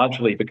better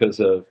largely because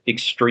of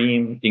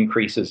extreme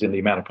increases in the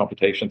amount of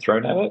computation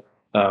thrown at it,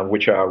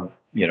 which are,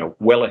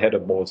 well ahead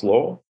of Moore's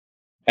law.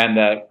 And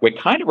that we're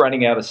kind of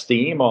running out of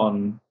steam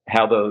on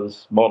how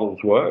those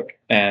models work.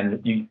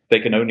 And they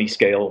can only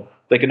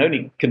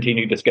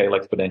continue to scale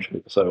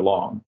exponentially for so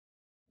long.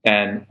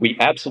 And we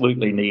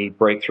absolutely need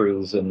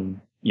breakthroughs,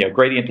 and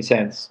gradient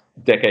descent's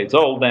decades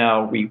old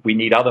now. We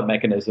need other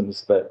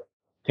mechanisms that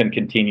can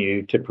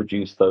continue to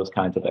produce those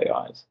kinds of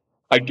AIs.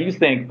 I do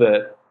think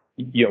that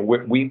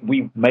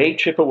we may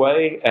chip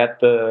away at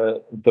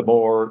the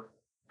more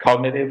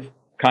cognitive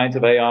kinds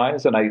of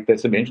AIs, and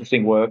there's some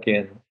interesting work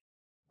in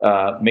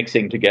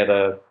mixing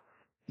together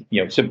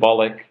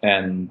symbolic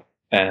and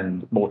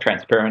more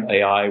transparent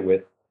AI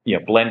with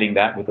blending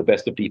that with the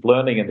best of deep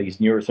learning, and these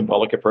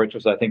neurosymbolic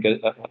approaches, I think,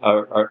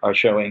 are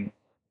showing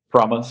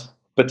promise.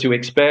 But to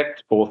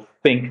expect or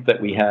think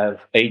that we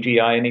have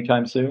AGI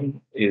anytime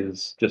soon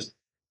is just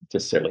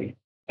silly.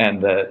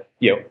 And that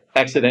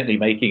accidentally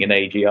making an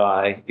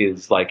AGI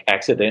is like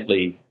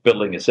accidentally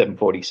building a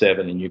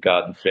 747 in your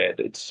garden shed.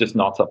 It's just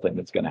not something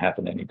that's going to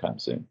happen anytime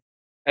soon.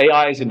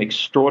 AI is an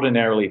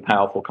extraordinarily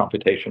powerful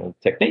computational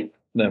technique.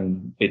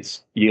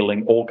 It's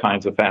yielding all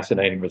kinds of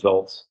fascinating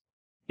results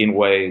in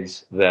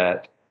ways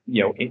that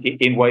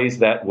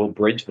will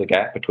bridge the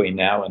gap between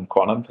now and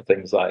quantum for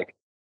things like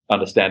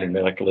understanding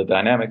molecular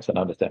dynamics and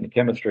understanding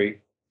chemistry.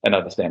 and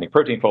understanding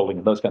protein folding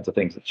and those kinds of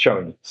things. It's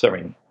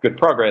showing good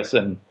progress,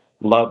 and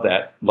love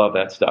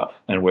that stuff.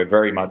 And we're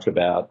very much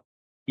about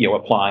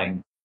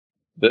applying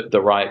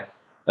the right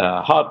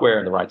hardware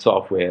and the right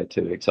software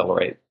to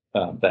accelerate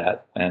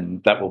that,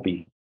 and that will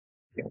be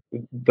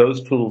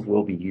those tools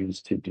will be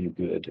used to do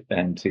good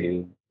and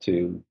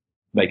to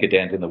make a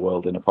dent in the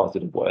world in a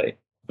positive way.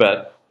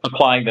 But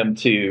applying them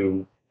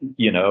to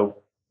you know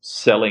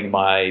selling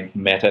my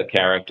meta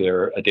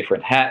character a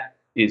different hat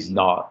is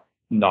not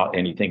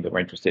anything that we're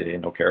interested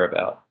in or care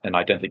about, and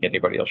I don't think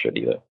anybody else should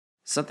either.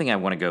 Something I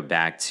want to go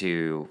back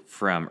to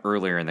from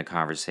earlier in the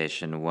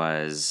conversation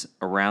was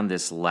around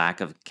this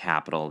lack of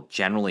capital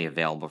generally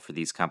available for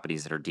these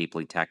companies that are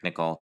deeply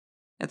technical.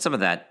 And some of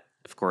that,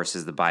 of course,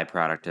 is the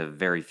byproduct of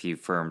very few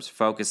firms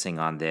focusing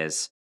on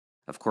this.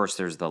 Of course,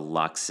 there's the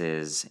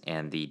Luxes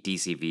and the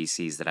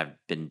DCVCs that have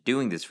been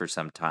doing this for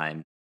some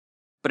time.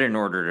 But in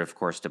order to, of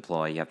course,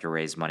 deploy, you have to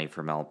raise money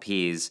from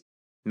LPs.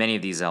 Many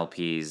of these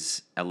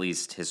LPs, at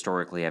least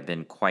historically, have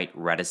been quite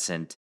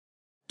reticent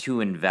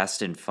to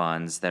invest in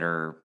funds that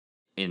are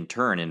in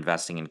turn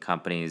investing in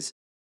companies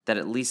that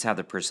at least have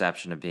the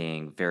perception of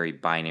being very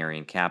binary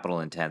and capital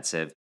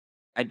intensive.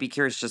 I'd be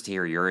curious just to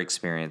hear your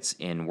experience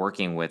in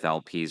working with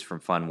LPs from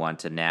Fund 1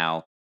 to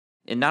now,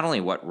 and not only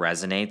what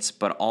resonates,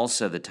 but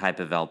also the type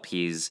of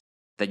LPs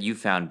that you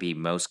found be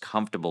most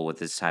comfortable with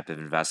this type of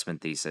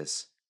investment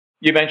thesis.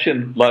 You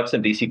mentioned Lux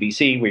and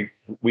DCBC.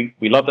 We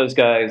love those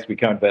guys. We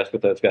co-invest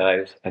with those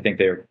guys. I think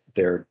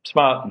they're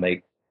smart, and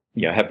they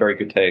have very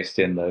good taste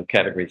in the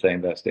categories they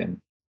invest in.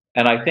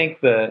 And I think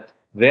that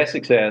their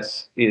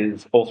success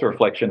is also a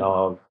reflection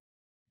of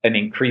an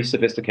increased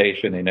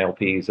sophistication in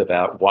LPs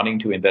about wanting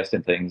to invest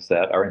in things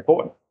that are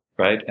important,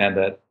 right? And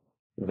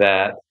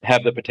that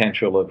have the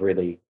potential of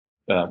really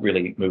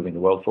moving the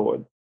world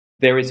forward.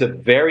 There is a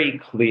very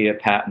clear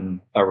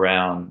pattern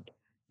around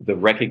the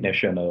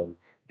recognition of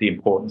the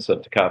importance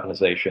of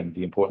decarbonization,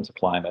 the importance of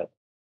climate,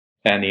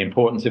 and the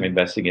importance of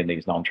investing in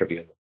these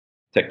non-trivial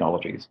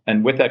technologies.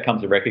 And with that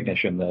comes a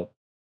recognition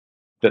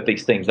that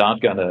these things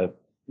aren't going to,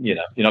 you're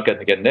not going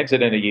to get an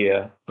exit in a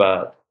year,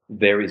 but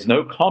there is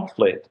no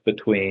conflict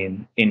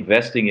between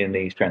investing in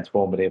these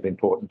transformative,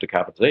 important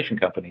decarbonization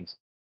companies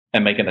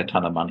and making a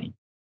ton of money.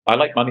 I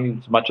like money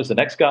as much as the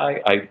next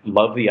guy. I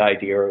love the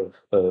idea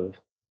of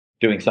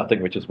doing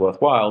something which is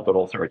worthwhile, but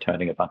also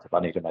returning a bunch of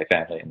money to my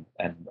family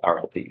and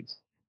our LPs.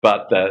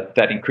 But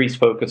that increased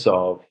focus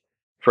of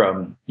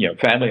from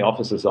family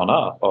offices on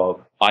up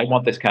of I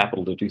want this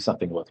capital to do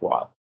something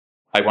worthwhile.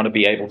 I want to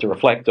be able to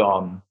reflect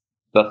on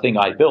the thing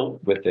I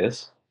built with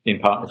this in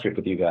partnership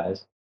with you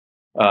guys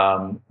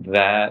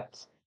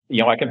that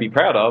I can be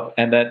proud of,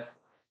 and that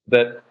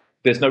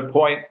there's no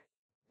point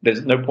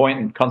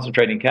in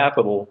concentrating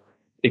capital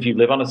if you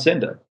live on a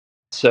cinder.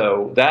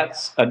 So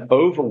that's an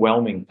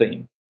overwhelming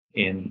theme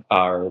in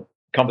our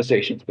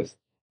conversations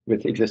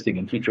with existing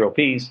and future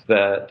LPs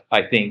that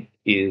I think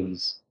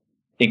is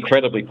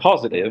incredibly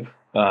positive,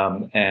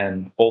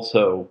 and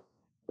also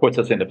puts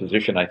us in a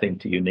position, I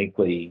think, to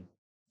uniquely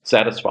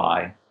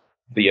satisfy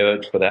the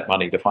urge for that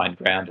money to find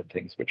ground in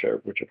things which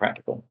are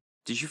practical.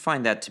 Did you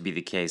find that to be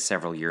the case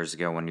several years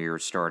ago when you were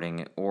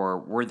starting, or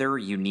were there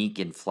unique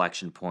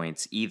inflection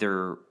points,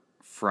 either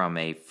from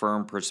a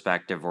firm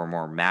perspective or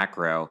more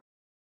macro,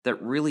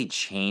 that really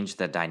changed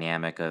the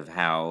dynamic of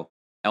how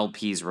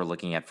LPs were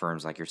looking at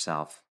firms like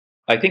yourself?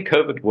 I think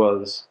COVID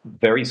was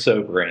very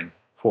sobering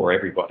for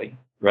everybody,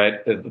 right?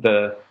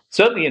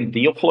 Certainly in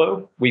deal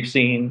flow, we've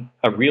seen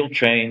a real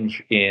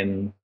change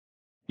in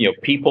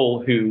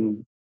people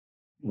who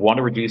want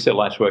to reduce their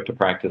life's work to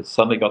practice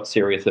suddenly got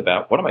serious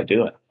about what am I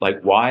doing?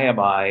 Like, why am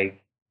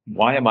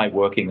I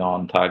working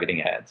on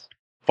targeting ads?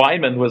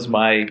 Feynman was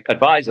my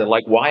advisor.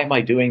 Like, why am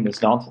I doing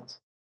this nonsense?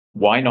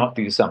 Why not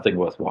do something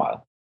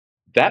worthwhile?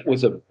 That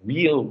was a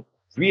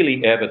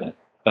really evident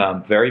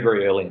very,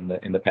 very early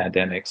in the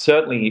pandemic.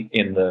 Certainly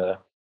in the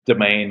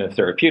domain of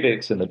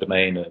therapeutics, in the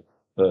domain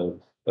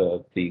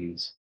of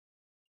these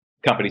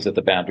companies at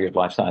the boundary of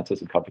life sciences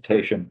and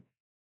computation,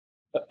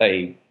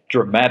 a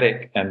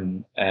dramatic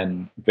and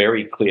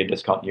very clear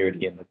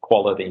discontinuity in the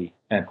quality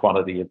and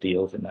quantity of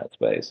deals in that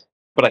space.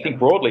 But I think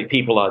broadly,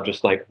 people are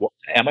just like,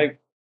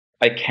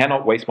 I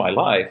cannot waste my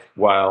life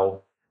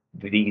while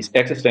these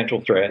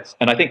existential threats.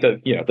 And I think the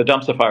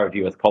dumpster fire of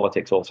US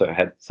politics also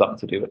had something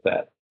to do with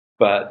that.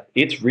 But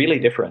it's really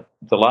different.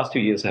 The last 2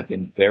 years have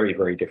been very,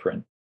 very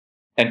different.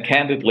 And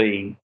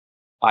candidly,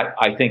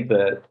 I think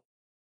that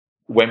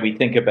when we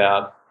think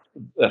about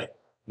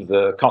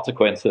the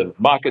consequence of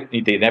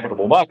the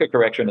inevitable market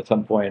correction at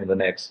some point in the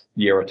next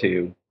year or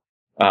two,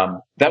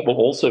 that will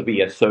also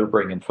be a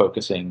sobering and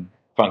focusing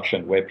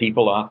function where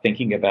people are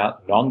thinking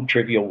about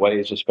non-trivial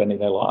ways of spending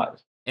their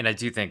lives. And I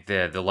do think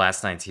the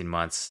last 19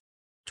 months,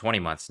 20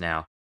 months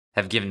now,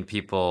 have given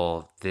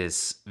people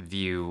this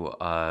view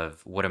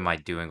of what am I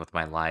doing with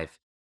my life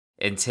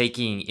and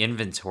taking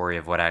inventory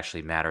of what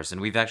actually matters.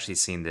 And we've actually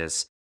seen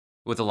this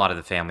with a lot of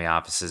the family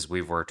offices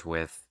we've worked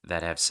with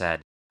that have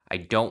said, I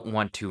don't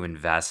want to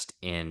invest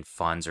in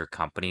funds or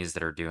companies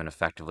that are doing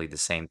effectively the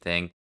same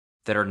thing.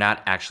 that are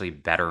not actually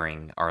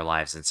bettering our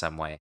lives in some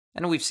way.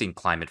 And we've seen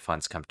climate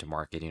funds come to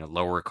market.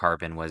 Lower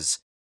Carbon was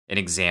an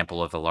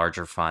example of a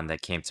larger fund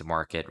that came to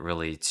market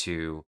really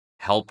to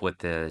help with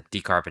the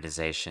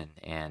decarbonization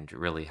and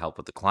really help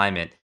with the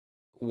climate.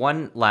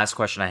 One last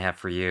question I have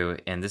for you,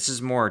 and this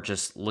is more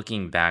just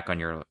looking back on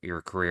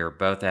your career,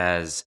 both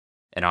as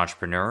an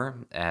entrepreneur,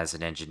 as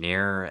an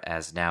engineer,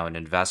 as now an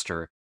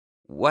investor.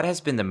 What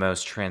has been the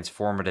most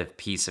transformative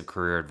piece of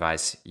career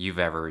advice you've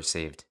ever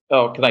received?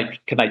 Oh,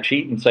 can I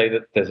cheat and say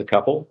that there's a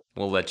couple?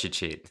 We'll let you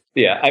cheat.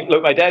 Yeah,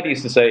 look, my dad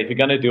used to say, if you're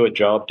going to do a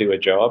job, do a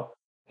job.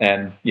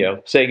 And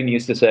Sagan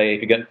used to say,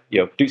 if you're going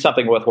to do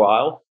something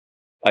worthwhile.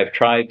 I've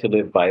tried to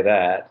live by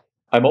that.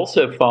 I'm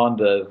also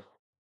fond of,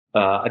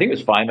 I think it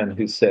was Feynman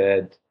who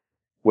said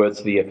words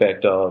to the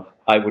effect of,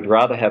 I would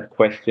rather have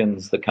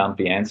questions that can't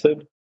be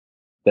answered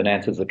than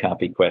answers that can't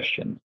be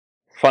questioned.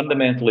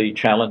 Fundamentally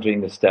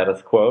challenging the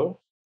status quo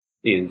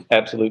is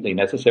absolutely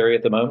necessary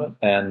at the moment.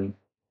 And,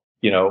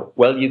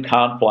 you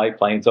can't fly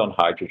planes on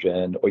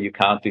hydrogen, or you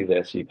can't do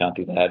this, you can't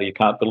do that, or you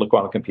can't build a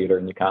quantum computer,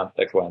 and you can't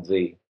X, Y, and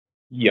Z.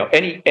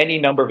 Any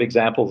number of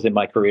examples in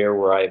my career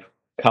where I've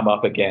come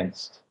up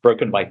against,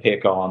 broken my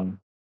pick on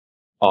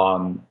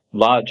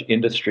large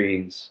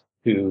industries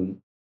who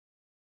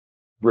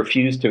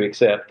refuse to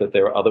accept that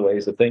there are other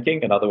ways of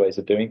thinking and other ways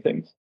of doing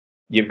things.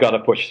 You've got to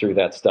push through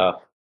that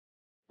stuff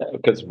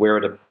because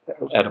we're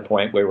at a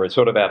point where we're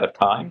sort of out of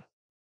time,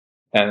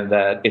 and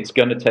that it's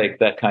going to take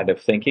that kind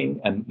of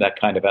thinking and that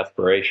kind of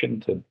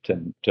aspiration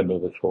to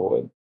move us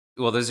forward.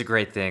 Well, those are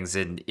great things.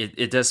 And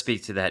it does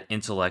speak to that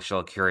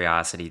intellectual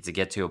curiosity to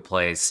get to a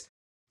place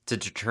to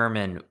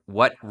determine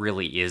what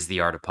really is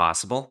the art of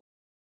possible.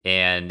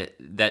 And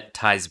that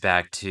ties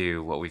back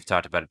to what we've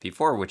talked about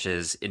before, which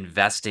is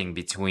investing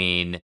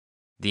between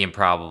the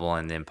improbable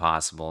and the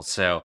impossible.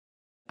 So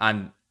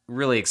I'm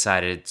really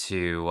excited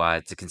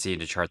to continue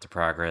to chart the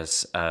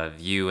progress of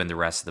you and the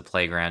rest of the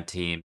Playground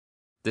team.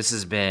 This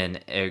has been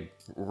a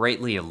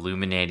greatly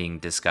illuminating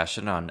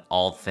discussion on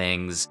all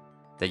things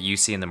that you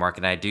see in the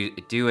market. And I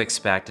do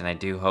expect and I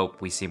do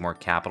hope we see more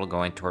capital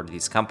going toward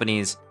these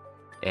companies.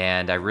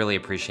 And I really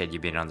appreciate you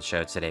being on the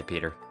show today,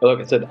 Peter. Well, look,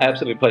 it's an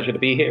absolute pleasure to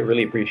be here.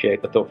 Really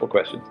appreciate the thoughtful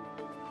questions.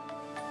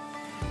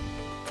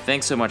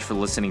 Thanks so much for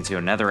listening to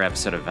another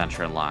episode of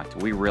Venture Unlocked.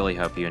 We really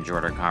hope you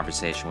enjoyed our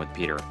conversation with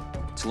Peter.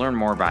 To learn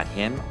more about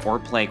him or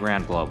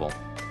Playground Global,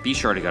 be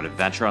sure to go to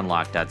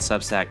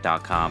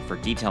ventureunlocked.substack.com for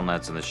detailed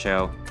notes on the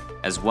show,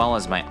 as well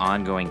as my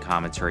ongoing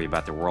commentary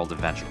about the world of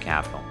venture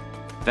capital.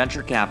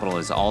 Venture Capital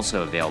is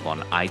also available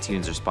on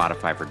iTunes or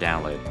Spotify for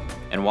download.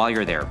 And while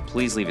you're there,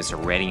 please leave us a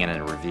rating and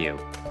a review,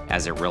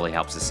 as it really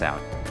helps us out.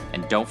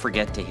 And don't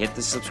forget to hit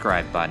the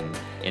subscribe button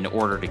in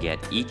order to get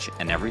each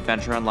and every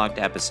Venture Unlocked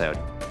episode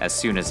as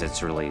soon as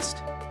it's released.